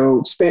it.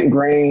 So spent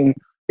grain,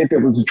 if it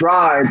was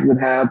dried, would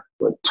have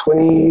what,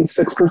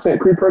 26%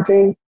 crude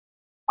protein.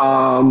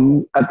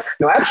 No,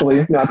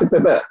 actually, no, I take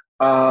that back.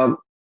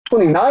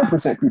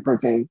 29% crude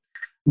protein.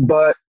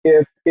 But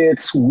if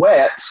it's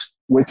wet,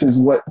 which is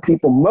what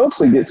people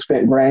mostly get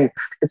spent grain,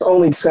 it's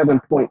only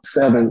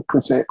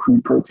 7.7%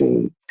 crude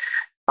protein.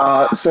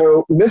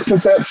 So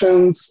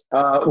misconceptions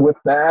with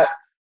that.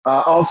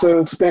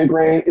 Also, spent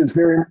grain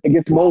it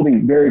gets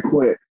moldy very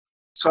quick.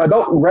 So I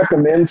don't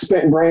recommend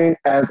spent grain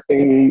as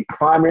a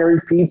primary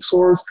feed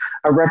source.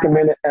 I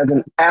recommend it as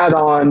an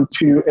add-on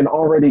to an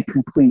already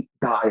complete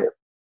diet.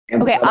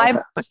 Okay,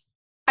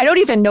 I don't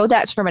even know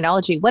that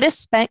terminology. What does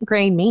spent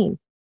grain mean?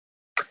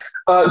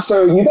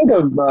 So you think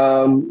of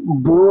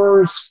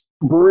brewer's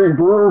grain.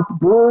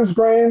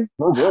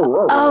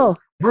 Oh,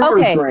 Brewer's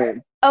okay.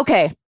 grain.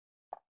 Okay.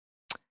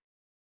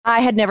 I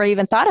had never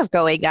even thought of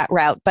going that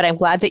route, but I'm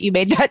glad that you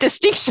made that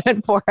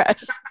distinction for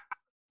us.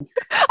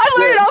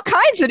 I'm learning all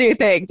kinds of new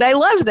things. I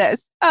love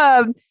this.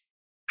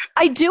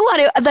 I do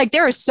want to, like,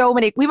 there are so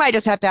many, we might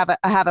just have to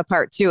have a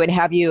part two and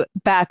have you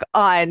back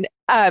on.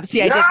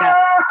 See, I did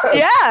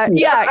that.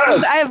 Yeah.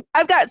 'Cause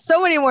I've got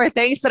so many more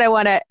things that I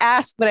want to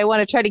ask, but I want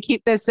to try to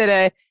keep this in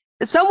a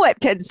somewhat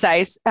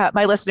concise.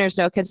 My listeners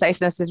know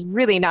conciseness is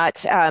really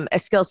not a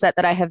skill set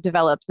that I have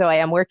developed, though I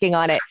am working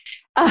on it.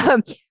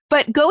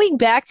 But going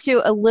back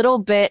to a little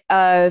bit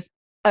of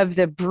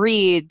the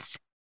breeds,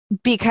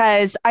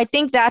 because I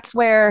think that's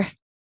where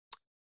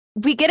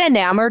we get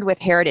enamored with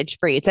heritage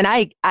breeds. And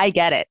I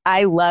get it.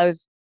 I love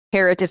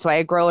heritage. That's why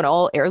I grow an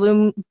all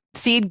heirloom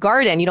seed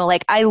garden.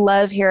 Like I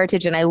love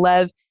heritage and I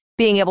love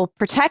being able to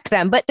protect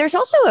them. But there's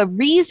also a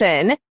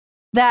reason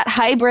that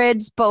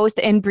hybrids, both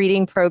in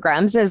breeding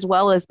programs as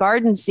well as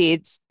garden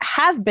seeds,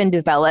 have been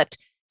developed.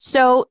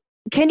 So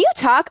can you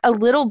talk a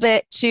little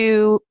bit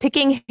to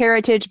picking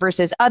heritage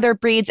versus other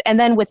breeds, and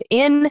then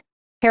within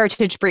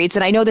heritage breeds,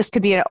 and I know this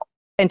could be an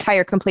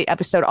entire complete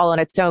episode all on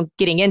its own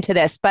getting into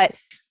this, but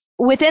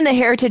within the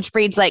heritage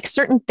breeds, like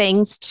certain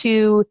things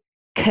to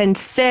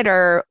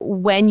consider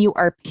when you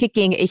are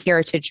picking a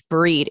heritage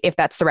breed, if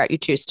that's the route you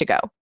choose to go.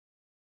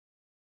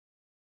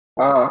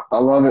 I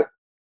love it.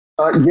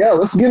 Yeah,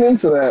 let's get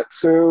into that.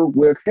 So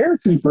with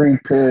heritage breed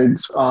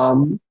pigs,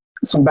 some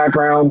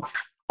background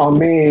on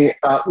me.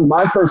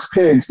 My first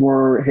pigs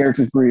were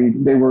heritage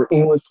breed. They were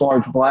English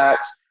large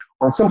blacks,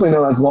 or simply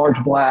known as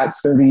large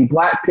blacks. They're the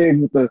black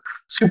pig with the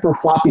super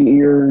floppy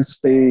ears.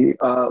 They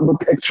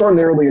look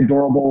extraordinarily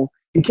adorable.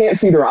 You can't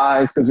see their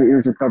eyes because their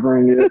ears are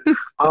covering it.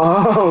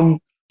 And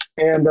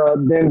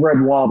then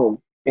red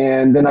wattle.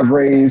 And then I've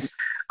raised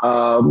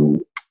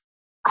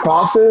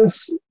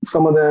crosses,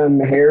 some of them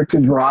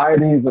heritage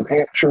varieties of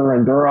Hampshire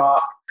and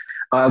Duroc,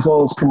 as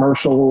well as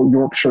commercial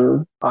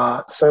Yorkshire.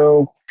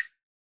 So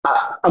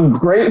I'm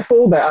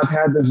grateful that I've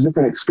had those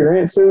different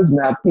experiences,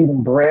 and I've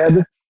even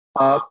bred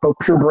both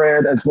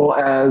purebred as well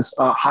as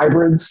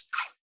hybrids.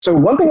 So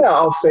one thing that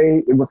I'll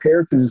say with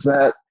heritage is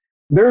that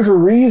there's a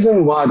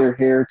reason why they're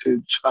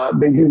heritage.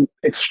 They do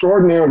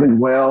extraordinarily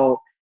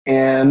well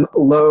in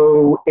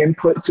low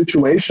input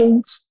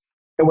situations.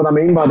 And what I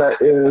mean by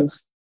that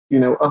is,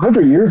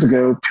 100 years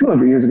ago,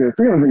 200 years ago,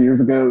 300 years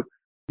ago,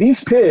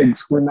 these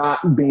pigs were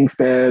not being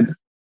fed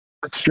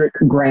a strict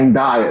grain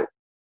diet.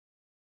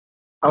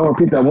 I'll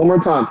repeat that one more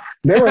time.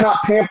 They were not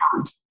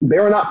pampered. They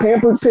were not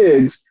pampered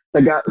pigs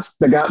that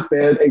got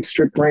fed a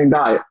strict grain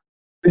diet.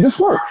 They just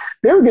weren't.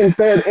 They were getting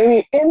fed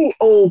any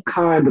old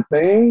kind of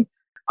thing,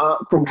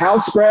 from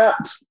house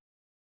scraps,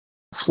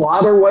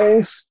 slaughter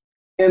waste,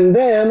 and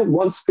then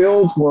once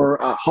fields were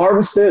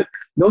harvested,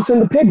 they'll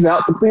send the pigs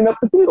out to clean up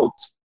the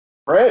fields.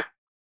 Right?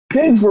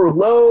 Pigs were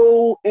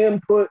low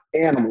input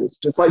animals,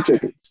 just like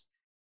chickens,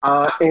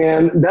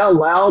 and that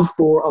allowed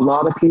for a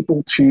lot of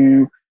people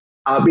to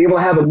be able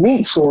to have a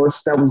meat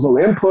source that was low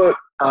input,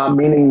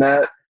 meaning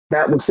that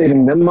was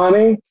saving them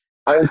money.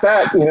 In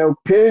fact,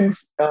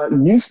 pigs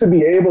used to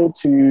be able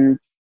to,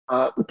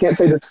 we can't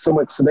say this so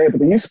much today, but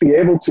they used to be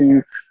able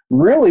to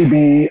really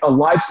be a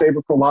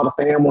lifesaver for a lot of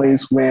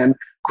families when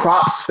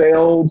crops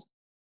failed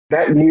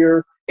that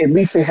year. At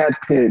least they had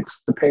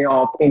pigs to pay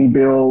off any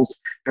bills,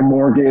 their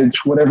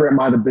mortgage, whatever it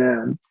might have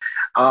been.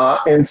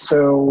 And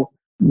so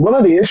one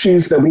of the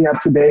issues that we have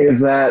today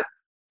is that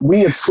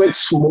we have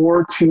switched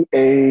more to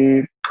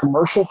a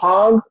commercial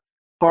hog.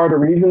 Part of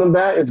the reason of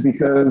that is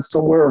because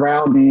somewhere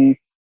around the,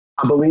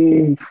 I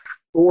believe,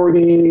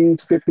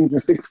 40s, 50s, or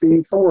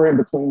 60s, somewhere in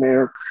between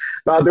there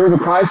was a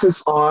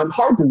crisis on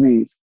heart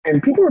disease.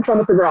 And people were trying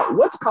to figure out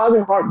what's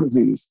causing heart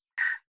disease.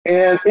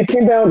 And it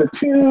came down to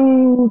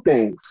two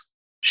things.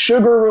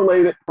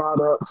 sugar-related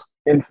products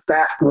and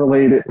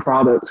fat-related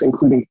products,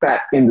 including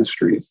fat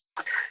industries.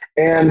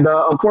 And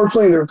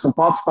unfortunately, there was some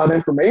falsified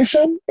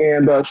information,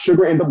 and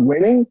sugar ended up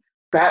winning.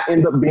 Fat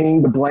ended up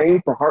being the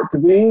blame for heart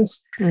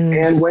disease.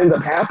 And what ended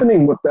up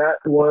happening with that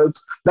was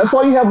that's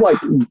why you have like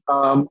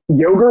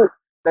yogurt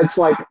that's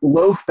like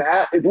low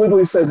fat. It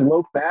literally says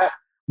low fat,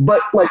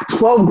 but like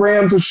 12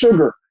 grams of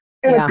sugar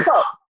in a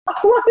cup.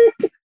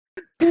 Like,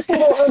 people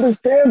don't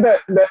understand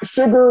that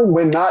sugar,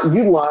 when not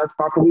utilized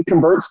properly,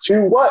 converts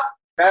to what?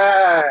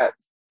 Fat.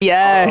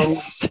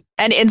 Yes.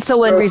 And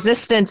insulin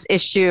resistance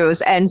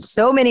issues and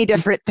so many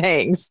different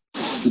things.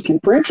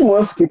 Keep preaching,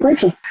 Liz. Keep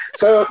preaching.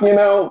 So,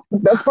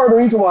 that's part of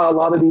the reason why a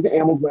lot of these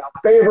animals went out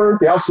of favor.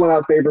 They also went out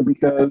of favor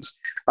because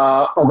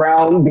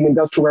around the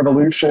Industrial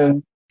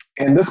Revolution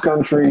in this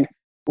country,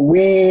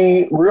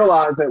 we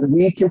realized that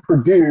we can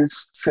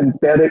produce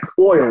synthetic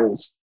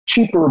oils,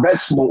 cheaper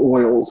vegetable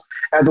oils,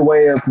 as a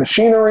way of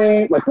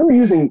machinery. Like we were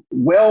using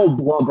whale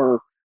blubber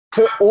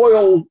to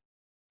oil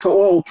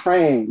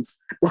trains,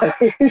 but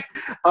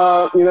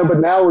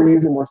now we're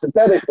using more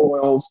synthetic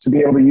oils to be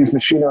able to use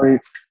machinery.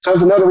 So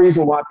that's another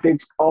reason why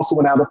pigs also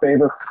went out of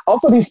favor.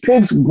 Also, these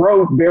pigs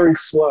grow very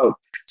slow.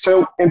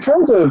 So in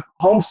terms of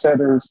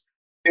homesteaders,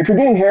 if you're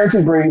getting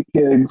heritage breed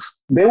pigs,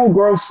 they will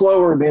grow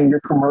slower than your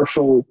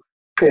commercial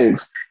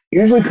pigs.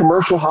 Usually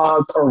commercial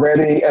hogs are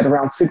ready at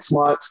around 6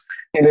 months,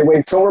 and they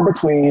weigh somewhere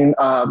between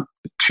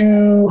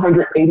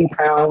 280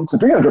 pounds to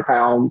 300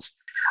 pounds.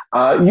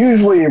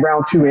 Usually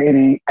around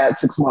 280 at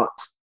 6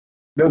 months.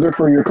 Those are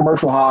for your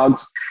commercial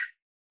hogs.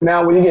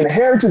 Now, when you get a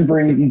heritage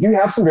breed, you do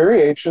have some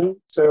variation.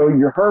 So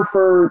your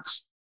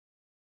Herefords,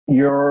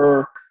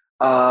 your,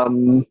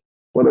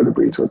 what other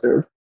breeds are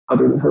there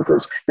other than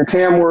Herefords? Your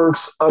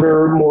Tamworths,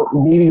 other more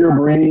meatier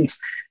breeds.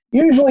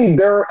 Usually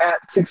they're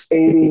at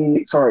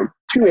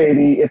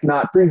 280, if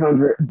not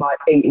 300 by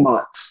 8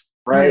 months,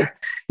 right?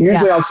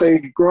 Usually I'll say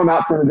grow them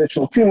out for an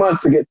additional 2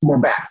 months to get more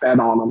back fat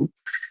on them.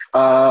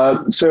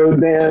 So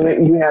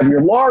then you have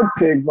your lard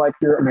pigs, like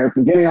your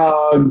American guinea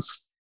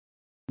hogs,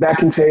 that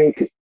can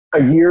take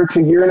a year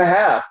to year and a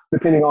half,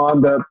 depending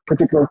on the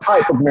particular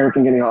type of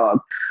American guinea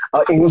hog.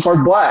 English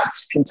hard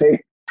blacks can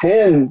take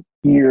 10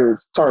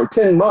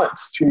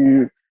 months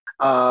to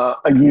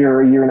a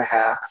year and a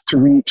half to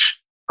reach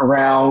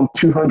around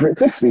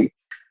 260,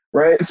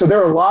 right? So there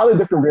are a lot of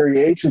different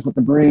variations with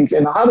the breeds,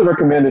 and I highly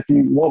recommend, if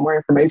you want more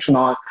information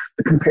on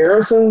the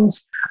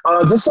comparisons,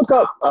 just look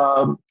up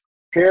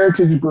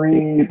heritage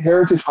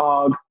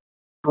hog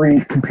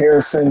breed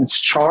comparisons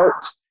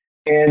chart,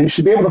 and you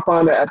should be able to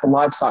find it at the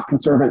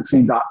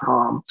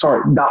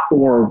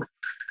livestockconservancy.org.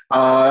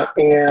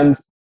 And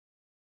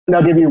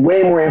they'll give you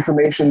way more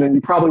information than you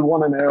probably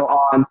want to know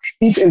on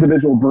each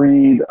individual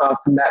breed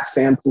from that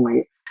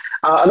standpoint.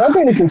 Another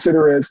thing to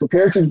consider is with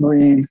heritage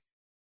breeds,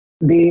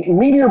 the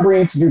meatier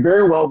breeds do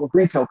very well with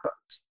retail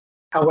cuts.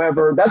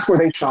 However, that's where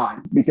they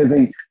shine because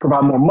they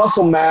provide more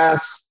muscle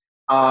mass,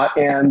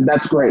 and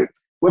that's great.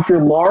 With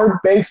your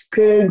lard-based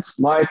pigs,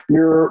 like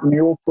your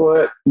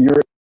Mulefoot,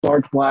 your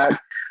large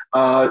black,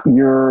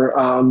 your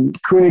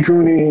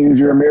Cooney,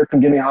 your American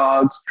guinea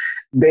hogs,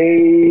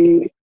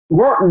 they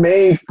weren't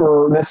made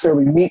for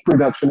necessarily meat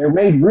production. They were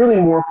made really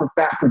more for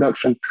fat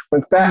production,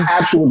 when fat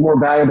actually was more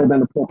valuable than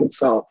the pork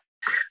itself.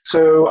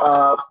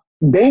 So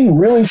they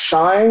really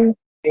shine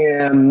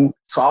in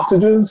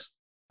sausages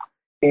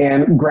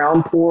and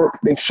ground pork.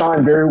 They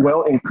shine very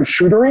well in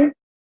charcuterie.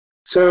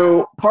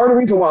 So part of the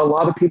reason why a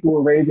lot of people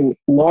are raising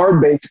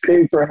lard-based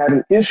pigs or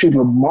having issues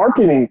with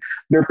marketing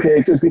their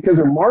pigs is because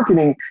they're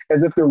marketing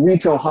as if they're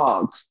retail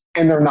hogs,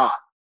 and they're not.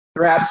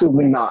 They're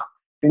absolutely not.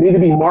 They need to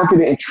be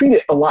marketed and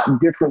treated a lot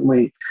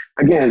differently.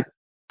 Again,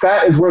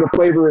 fat is where the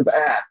flavor is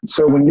at.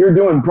 So when you're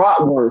doing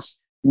bratwurst,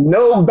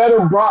 no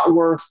better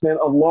bratwurst than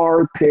a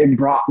lard pig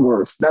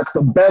bratwurst. That's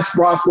the best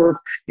bratwurst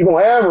you're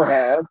going to ever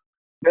have.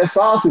 Best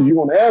sausage you're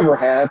going to ever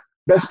have.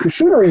 Best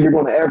charcuterie you're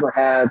going to ever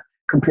have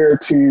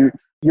compared to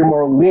your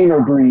more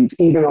leaner breeds,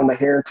 even on the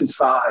heritage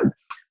side.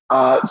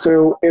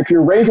 So if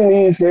you're raising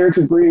these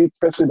heritage breeds,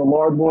 especially the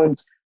lard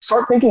ones,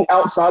 start thinking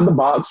outside the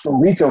box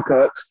from retail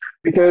cuts,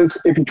 because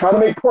if you try to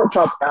make pork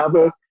chops out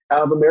of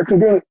American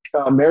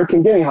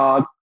guinea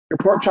hog, your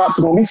pork chops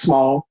are going to be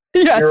small.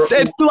 Yes,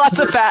 and lots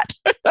of fat.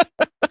 Lot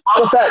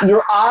of fat.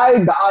 Your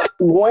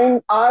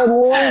loin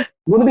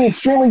will be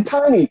extremely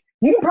tiny.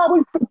 You can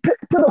probably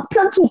put a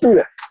pencil through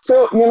that.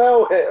 So,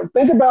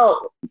 think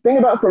about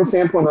from the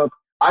standpoint of,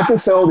 I can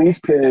sell these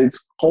pigs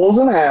wholes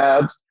and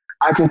halves.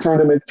 I can turn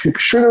them into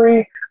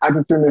charcuterie. I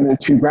can turn them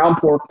into ground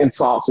pork and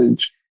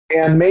sausage,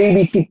 and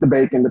maybe keep the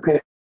bacon,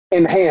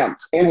 and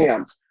hams.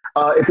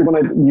 If you're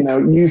going to,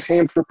 use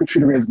hams for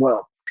charcuterie as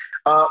well.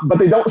 But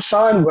they don't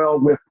shine well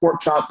with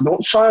pork chops.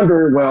 Don't shine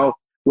very well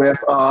with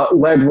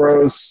leg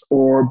roasts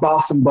or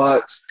Boston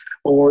butts,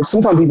 or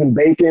sometimes even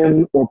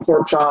bacon or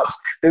pork chops.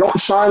 They don't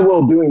shine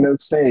well doing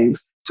those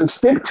things. So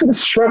stick to the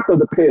strength of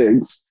the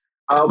pigs.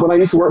 When I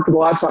used to work for the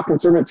Livestock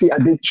Conservancy, I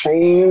did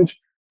change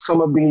some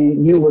of the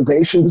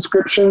utilization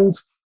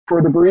descriptions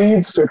for the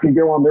breeds. So if you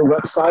go on their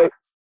website,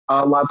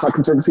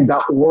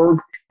 livestockconservancy.org,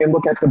 and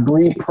look at the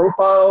breed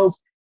profiles,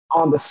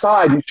 on the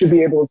side, you should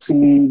be able to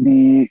see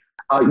the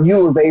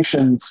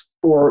utilizations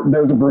for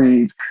those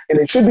breeds. And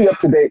it should be up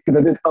to date because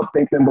I did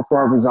update them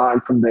before I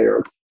resigned from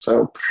there.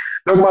 So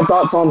those are my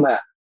thoughts on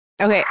that.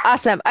 Okay,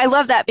 awesome. I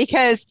love that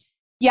because,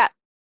 yeah,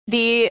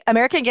 the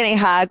American Guinea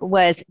Hog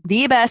was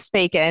the best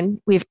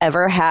bacon we've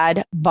ever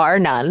had, bar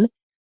none.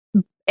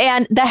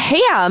 And the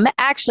ham,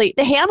 actually,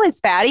 the ham was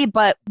fatty,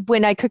 but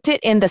when I cooked it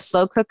in the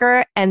slow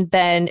cooker and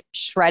then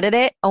shredded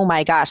it, oh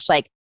my gosh,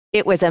 like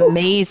it was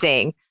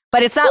amazing.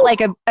 But it's not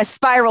like a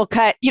spiral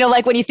cut,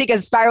 like when you think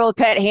of spiral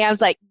cut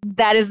hams, like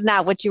that is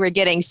not what you were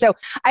getting. So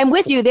I'm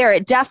with you there.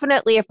 It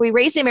definitely, if we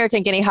raise the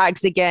American Guinea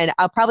Hogs again,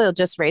 I'll probably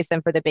just raise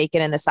them for the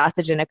bacon and the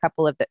sausage and a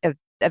couple of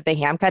the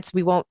ham cuts.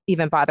 We won't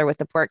even bother with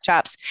the pork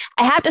chops.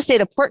 I have to say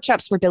the pork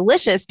chops were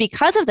delicious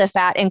because of the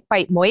fat and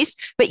quite moist,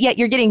 but yet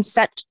you're getting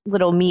such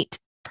little meat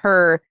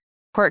per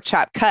pork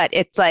chop cut.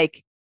 It's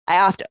like,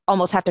 I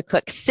almost have to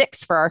cook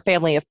 6 for our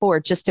family of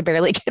 4 just to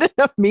barely get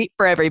enough meat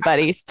for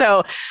everybody.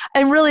 So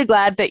I'm really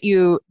glad that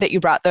you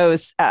brought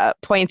those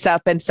points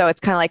up. And so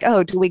it's kind of like,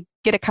 oh, do we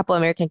get a couple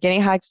American Guinea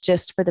Hogs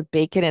just for the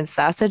bacon and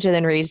sausage and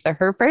then raise the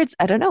Herefords?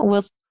 I don't know.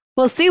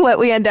 We'll see what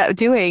we end up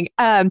doing.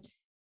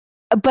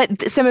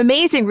 But some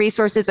amazing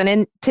resources. And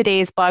in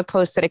today's blog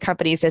post that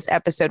accompanies this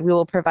episode, we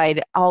will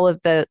provide all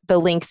of the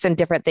links and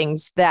different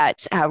things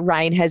that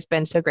Ryan has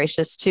been so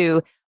gracious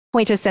to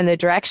point us in the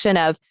direction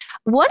of.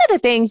 One of the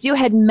things you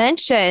had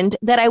mentioned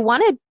that I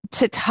wanted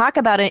to talk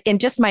about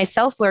and just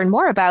myself learn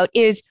more about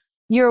is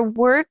your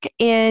work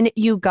in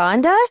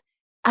Uganda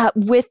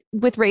with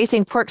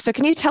raising pork. So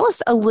can you tell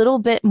us a little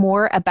bit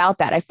more about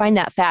that? I find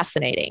that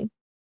fascinating.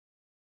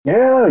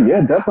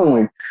 Yeah,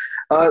 definitely.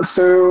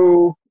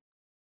 So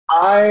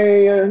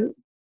I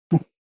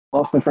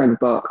lost my train of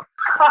thought.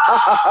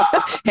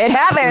 It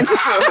happens.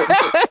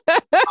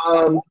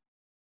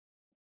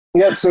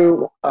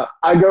 So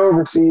I go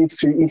overseas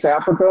to East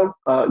Africa,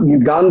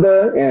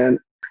 Uganda, and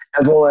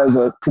as well as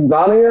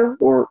Tanzania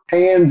or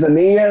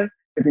Tanzania,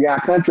 if you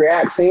got a country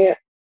accent.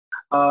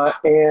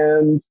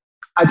 And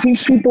I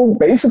teach people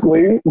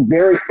basically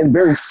in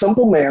very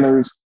simple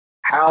manners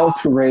how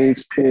to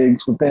raise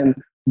pigs within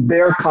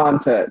their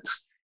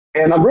context.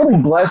 And I'm really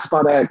blessed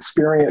by that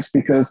experience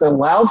because it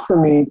allowed for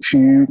me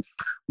to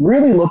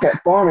really look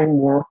at farming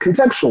more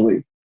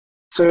contextually.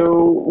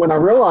 So when I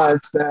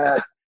realized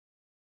that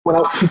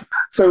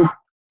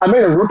I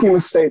made a rookie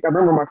mistake. I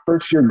remember my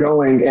first year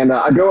going, and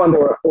I go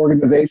under an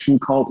organization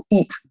called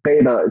EAT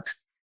Beta.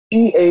 It's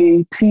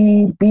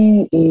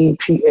EATBETA,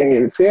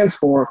 and it stands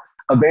for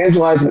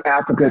Evangelizing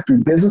Africa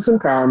Through Business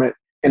Empowerment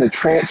and the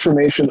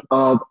Transformation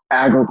of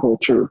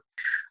Agriculture.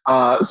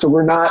 So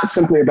we're not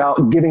simply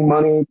about giving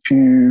money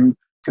to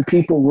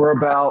people. We're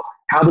about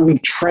how do we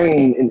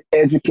train and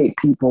educate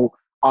people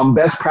on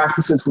best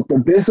practices with their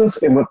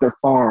business and with their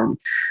farm.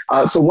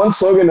 So one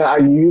slogan that I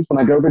use when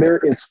I go over there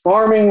is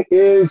farming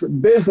is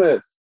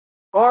business.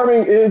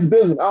 Farming is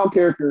business. I don't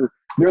care if you're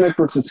doing it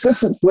for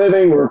subsistence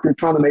living or if you're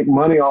trying to make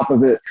money off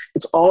of it.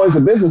 It's always a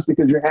business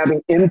because you're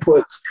having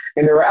inputs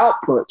and there are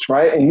outputs,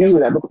 right? And usually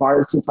that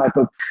requires some type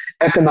of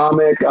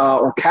economic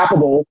or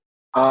capital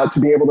to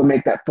be able to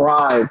make that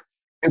thrive.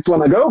 And so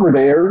when I go over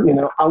there,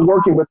 I'm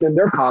working within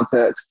their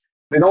context.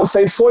 They don't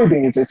say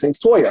soybeans, they say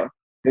soya.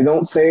 They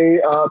don't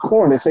say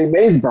corn, they say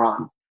maize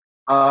bran.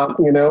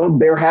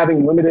 They're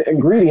having limited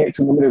ingredients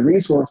and limited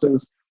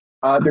resources.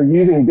 They're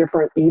using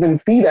different even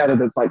feed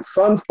additives like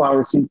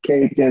sunflower seed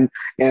cake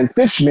and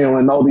fish meal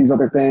and all these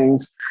other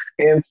things.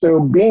 And so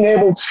being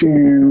able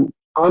to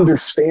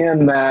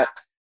understand that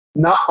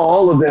not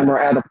all of them are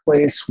at a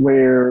place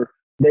where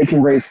they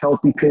can raise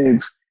healthy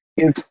pigs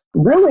is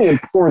really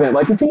important.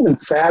 Like it's even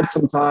sad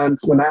sometimes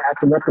when I have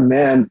to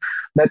recommend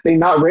that they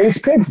not raise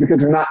pigs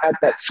because they're not at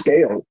that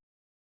scale.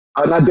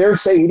 And I dare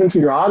say, even to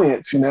your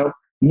audience,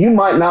 you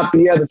might not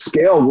be at a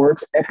scale where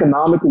it's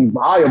economically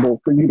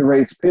viable for you to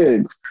raise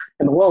pigs.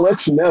 And I want to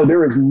let you know,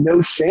 there is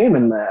no shame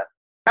in that.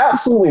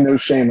 Absolutely no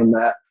shame in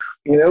that.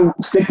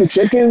 Stick to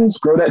chickens,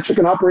 grow that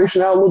chicken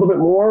operation out a little bit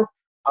more,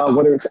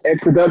 whether it's egg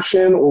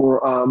production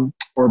or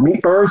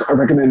meat birds. I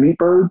recommend meat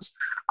birds.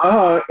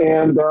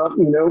 And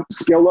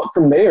scale up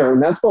from there.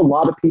 And that's what a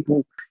lot of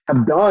people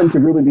have done to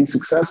really be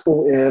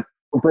successful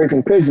with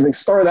raising pigs. They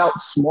start out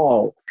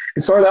small.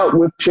 They start out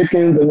with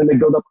chickens, and then they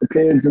build up the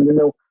pigs, and then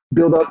they'll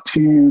build up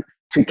to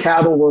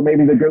cattle or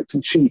maybe the goats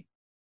and sheep.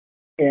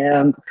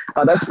 And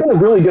that's been a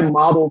really good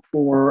model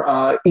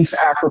for East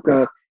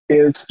Africa,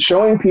 is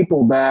showing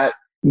people that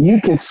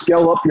you can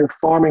scale up your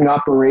farming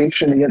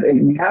operation,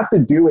 and you have to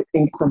do it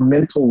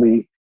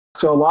incrementally.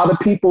 So a lot of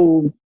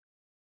people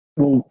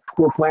who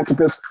are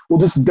philanthropists will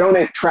just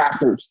donate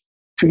tractors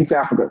to East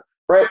Africa,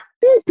 right?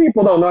 These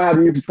people don't know how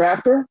to use a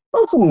tractor.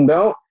 Most of them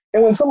don't.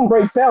 And when someone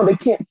breaks down, they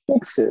can't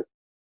fix it.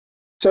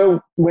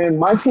 So when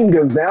my team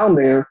goes down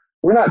there,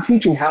 we're not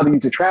teaching how to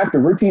use a tractor.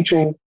 We're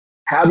teaching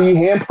how do you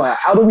hand plow?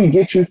 How do we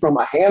get you from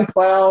a hand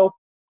plow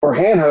or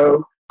hand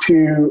hoe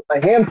to a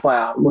hand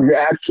plow where you're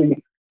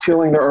actually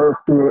tilling the earth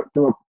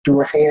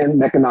through a hand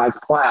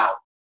mechanized plow?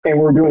 And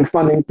we're doing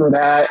funding for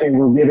that, and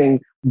we're giving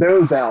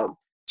those out.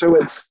 So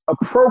it's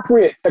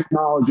appropriate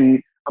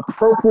technology,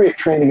 appropriate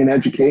training and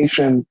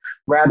education,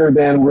 rather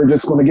than we're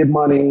just going to give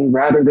money,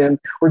 rather than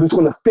we're just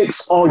going to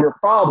fix all your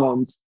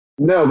problems.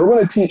 No, we're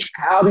going to teach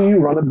how do you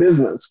run a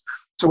business.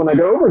 So when I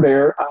go over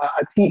there,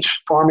 I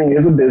teach farming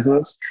as a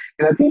business,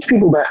 and I teach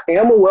people that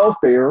animal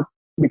welfare,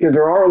 because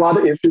there are a lot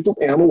of issues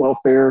with animal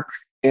welfare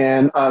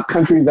in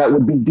countries that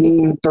would be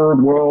deemed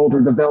third world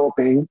or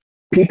developing.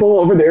 People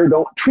over there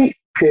don't treat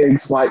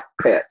pigs like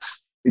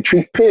pets. They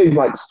treat pigs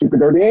like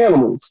stupid, dirty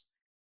animals.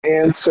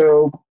 And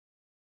so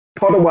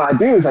part of what I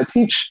do is I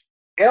teach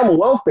animal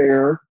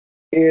welfare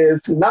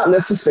is not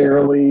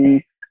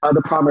necessarily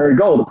the primary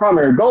goal. The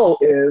primary goal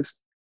is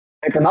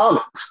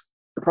economics.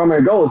 The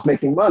primary goal is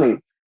making money.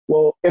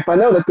 Well, if I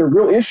know that the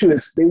real issue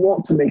is they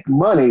want to make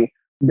money,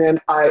 then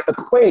I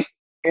equate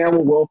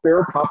animal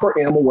welfare, proper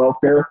animal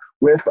welfare,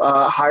 with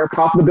higher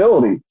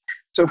profitability.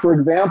 So, for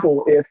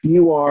example, if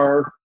you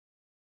are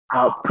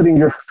putting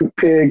your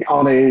pig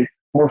on a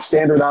more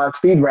standardized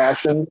feed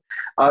ration,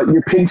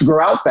 your pigs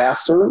grow out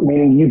faster,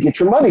 meaning you get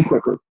your money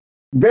quicker.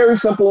 Very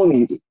simple and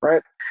easy,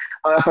 right?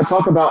 If I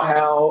talk about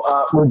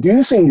how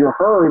reducing your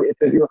herd,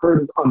 if your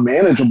herd is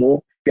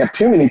unmanageable, if you have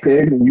too many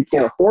pigs and you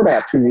can't afford to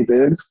have too many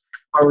pigs,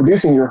 by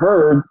reducing your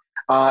herd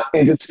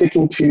and just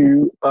sticking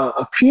to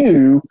a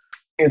few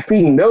and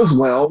feeding those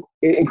well,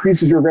 it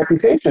increases your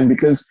reputation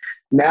because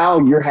now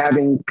you're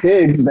having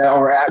pigs that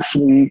are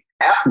actually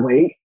at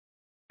weight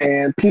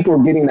and people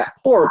are getting that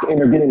pork and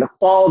they're getting the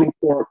quality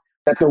pork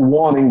that they're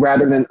wanting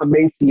rather than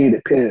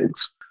emaciated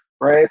pigs,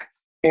 right?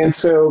 And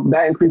so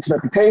that increases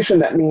reputation.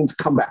 That means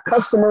comeback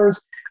customers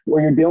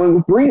where you're dealing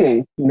with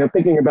breeding,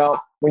 thinking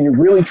about when you're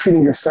really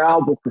treating your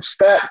sow with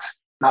respect,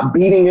 not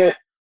beating it,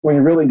 when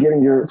you're really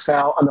giving your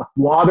sow enough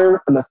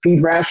water, enough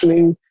feed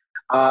rationing,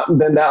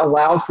 then that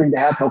allows for you to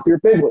have healthier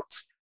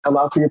piglets,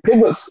 allows for your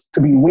piglets to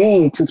be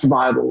weaned to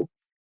survival.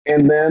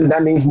 And then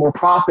that means more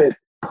profit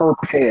per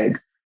pig,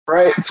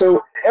 right?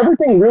 So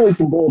everything really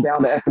can boil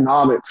down to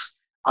economics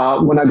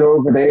when I go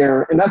over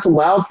there. And that's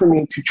allowed for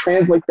me to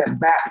translate that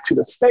back to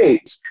the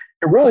States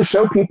and really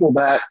show people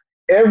that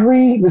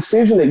every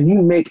decision that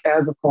you make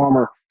as a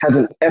farmer has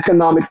an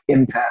economic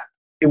impact.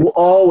 It will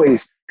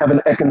always have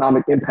an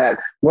economic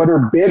impact, whether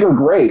big or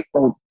great,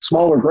 or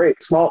small or great,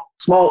 small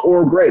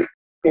or great.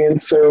 And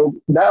so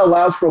that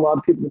allows for a lot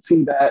of people to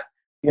see that,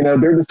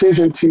 their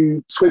decision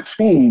to switch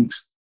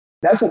feeds,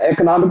 that's an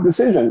economic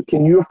decision.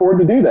 Can you afford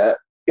to do that?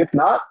 If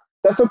not,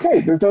 that's okay.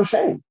 There's no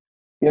shame,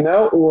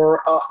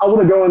 or I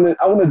want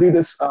to do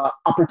this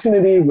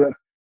opportunity with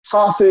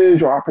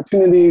sausage or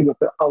opportunity with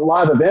a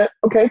live event.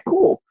 Okay,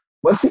 cool.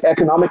 What's the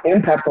economic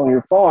impact on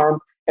your farm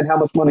and how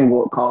much money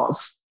will it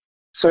cost?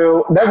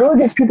 So that really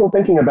gets people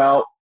thinking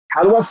about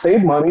how do I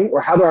save money or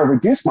how do I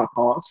reduce my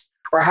costs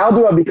or how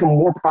do I become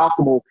more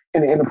profitable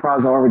in the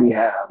enterprise I already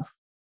have?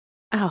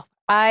 Oh,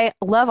 I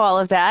love all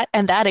of that.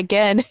 And that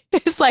again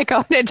is like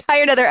an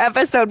entire another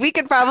episode. We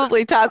could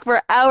probably talk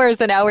for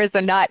hours and hours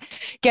and not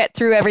get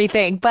through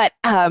everything. But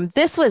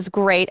this was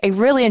great. I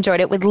really enjoyed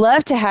it. Would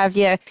love to have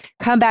you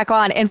come back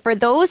on. And for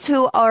those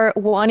who are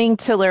wanting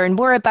to learn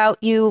more about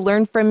you,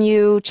 learn from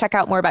you, check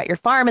out more about your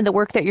farm and the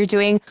work that you're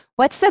doing,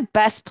 what's the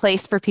best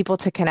place for people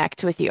to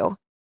connect with you?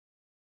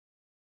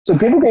 So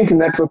people can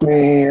connect with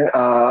me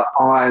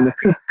on.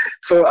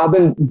 So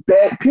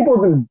people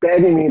have been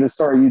begging me to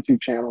start a YouTube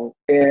channel,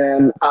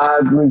 and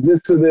I've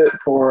resisted it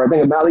for I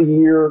think about a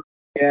year.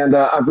 And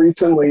I've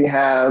recently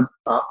have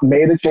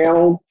made a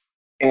channel,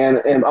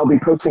 and I'll be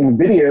posting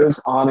videos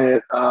on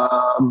it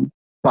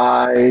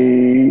by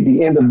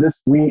the end of this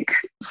week.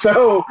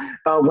 So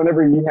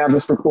whenever you have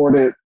this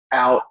recorded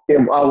out, I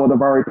would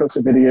have already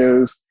posted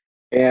videos.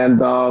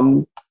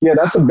 And yeah,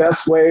 that's the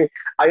best way.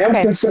 I am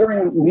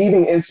considering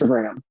leaving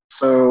Instagram.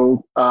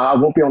 So I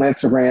won't be on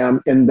Instagram.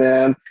 And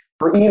then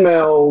for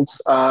emails,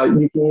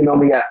 you can email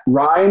me at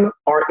Rhyne,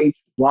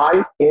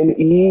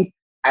 RHYNE,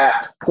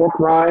 at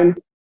porkrhyne,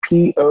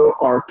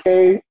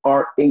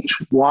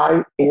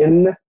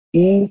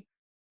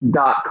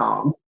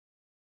 PORKRHYNE.com.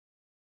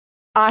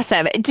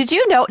 Awesome. Did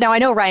you know? Now I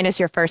know Ryan is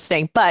your first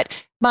name, but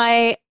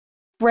my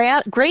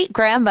great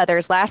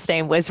grandmother's last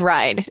name was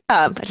Ryan.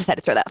 I just had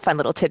to throw that fun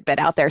little tidbit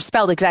out there,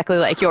 spelled exactly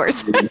like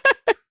yours.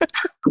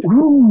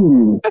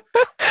 Ooh.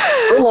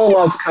 We're long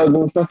lost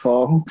cousins, that's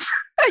all.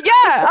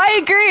 Yeah, I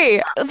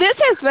agree.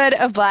 This has been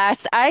a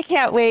blast. I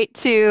can't wait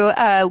to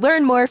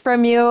learn more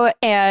from you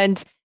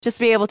and just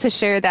be able to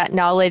share that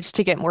knowledge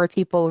to get more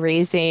people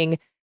raising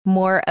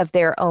more of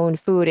their own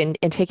food and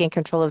taking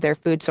control of their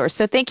food source.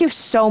 So thank you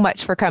so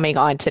much for coming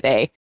on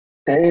today.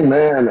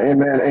 Amen.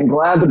 Amen. And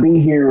glad to be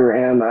here.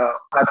 And I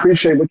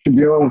appreciate what you're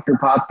doing with your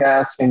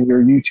podcast and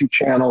your YouTube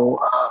channel.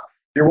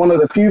 You're one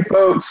of the few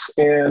folks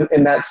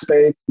in that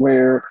space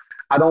where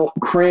I don't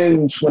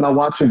cringe when I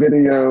watch your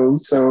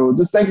videos. So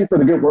just thank you for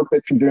the good work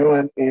that you're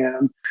doing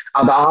and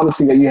the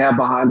honesty that you have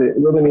behind it. It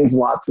really means a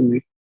lot to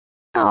me.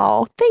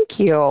 Oh, thank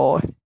you.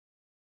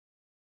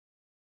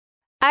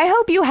 I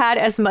hope you had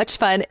as much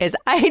fun as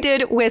I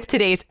did with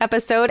today's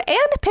episode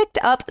and picked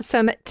up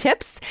some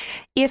tips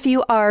if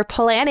you are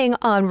planning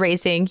on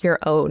raising your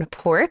own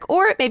pork,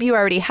 or maybe you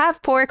already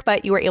have pork,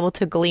 but you were able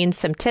to glean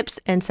some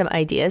tips and some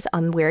ideas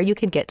on where you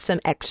can get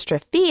some extra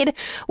feed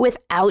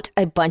without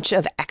a bunch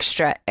of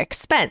extra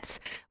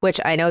expense,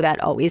 which I know that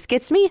always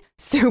gets me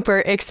super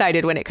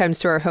excited when it comes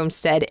to our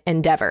homestead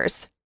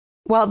endeavors.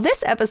 While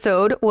this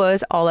episode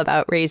was all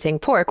about raising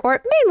pork,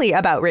 or mainly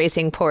about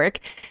raising pork,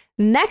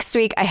 next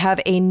week, I have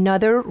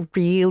another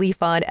really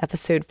fun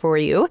episode for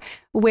you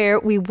where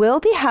we will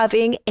be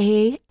having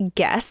a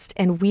guest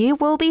and we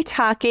will be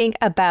talking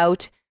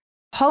about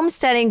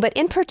homesteading, but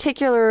in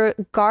particular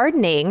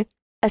gardening,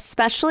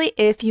 especially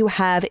if you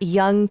have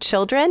young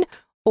children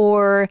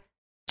or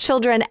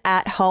children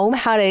at home,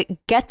 how to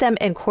get them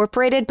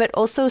incorporated, but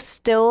also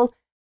still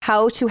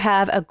how to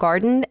have a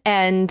garden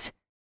and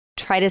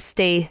try to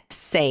stay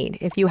sane.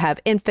 If you have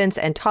infants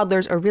and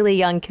toddlers or really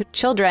young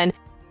children,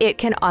 it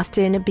can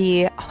often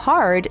be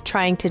hard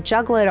trying to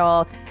juggle it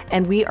all,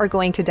 and we are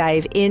going to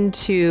dive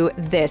into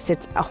this.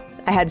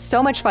 I had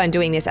so much fun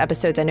doing these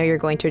episodes. I know you're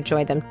going to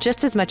enjoy them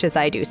just as much as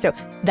I do. So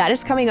that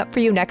is coming up for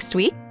you next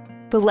week.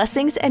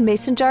 Blessings and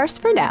mason jars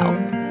for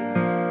now.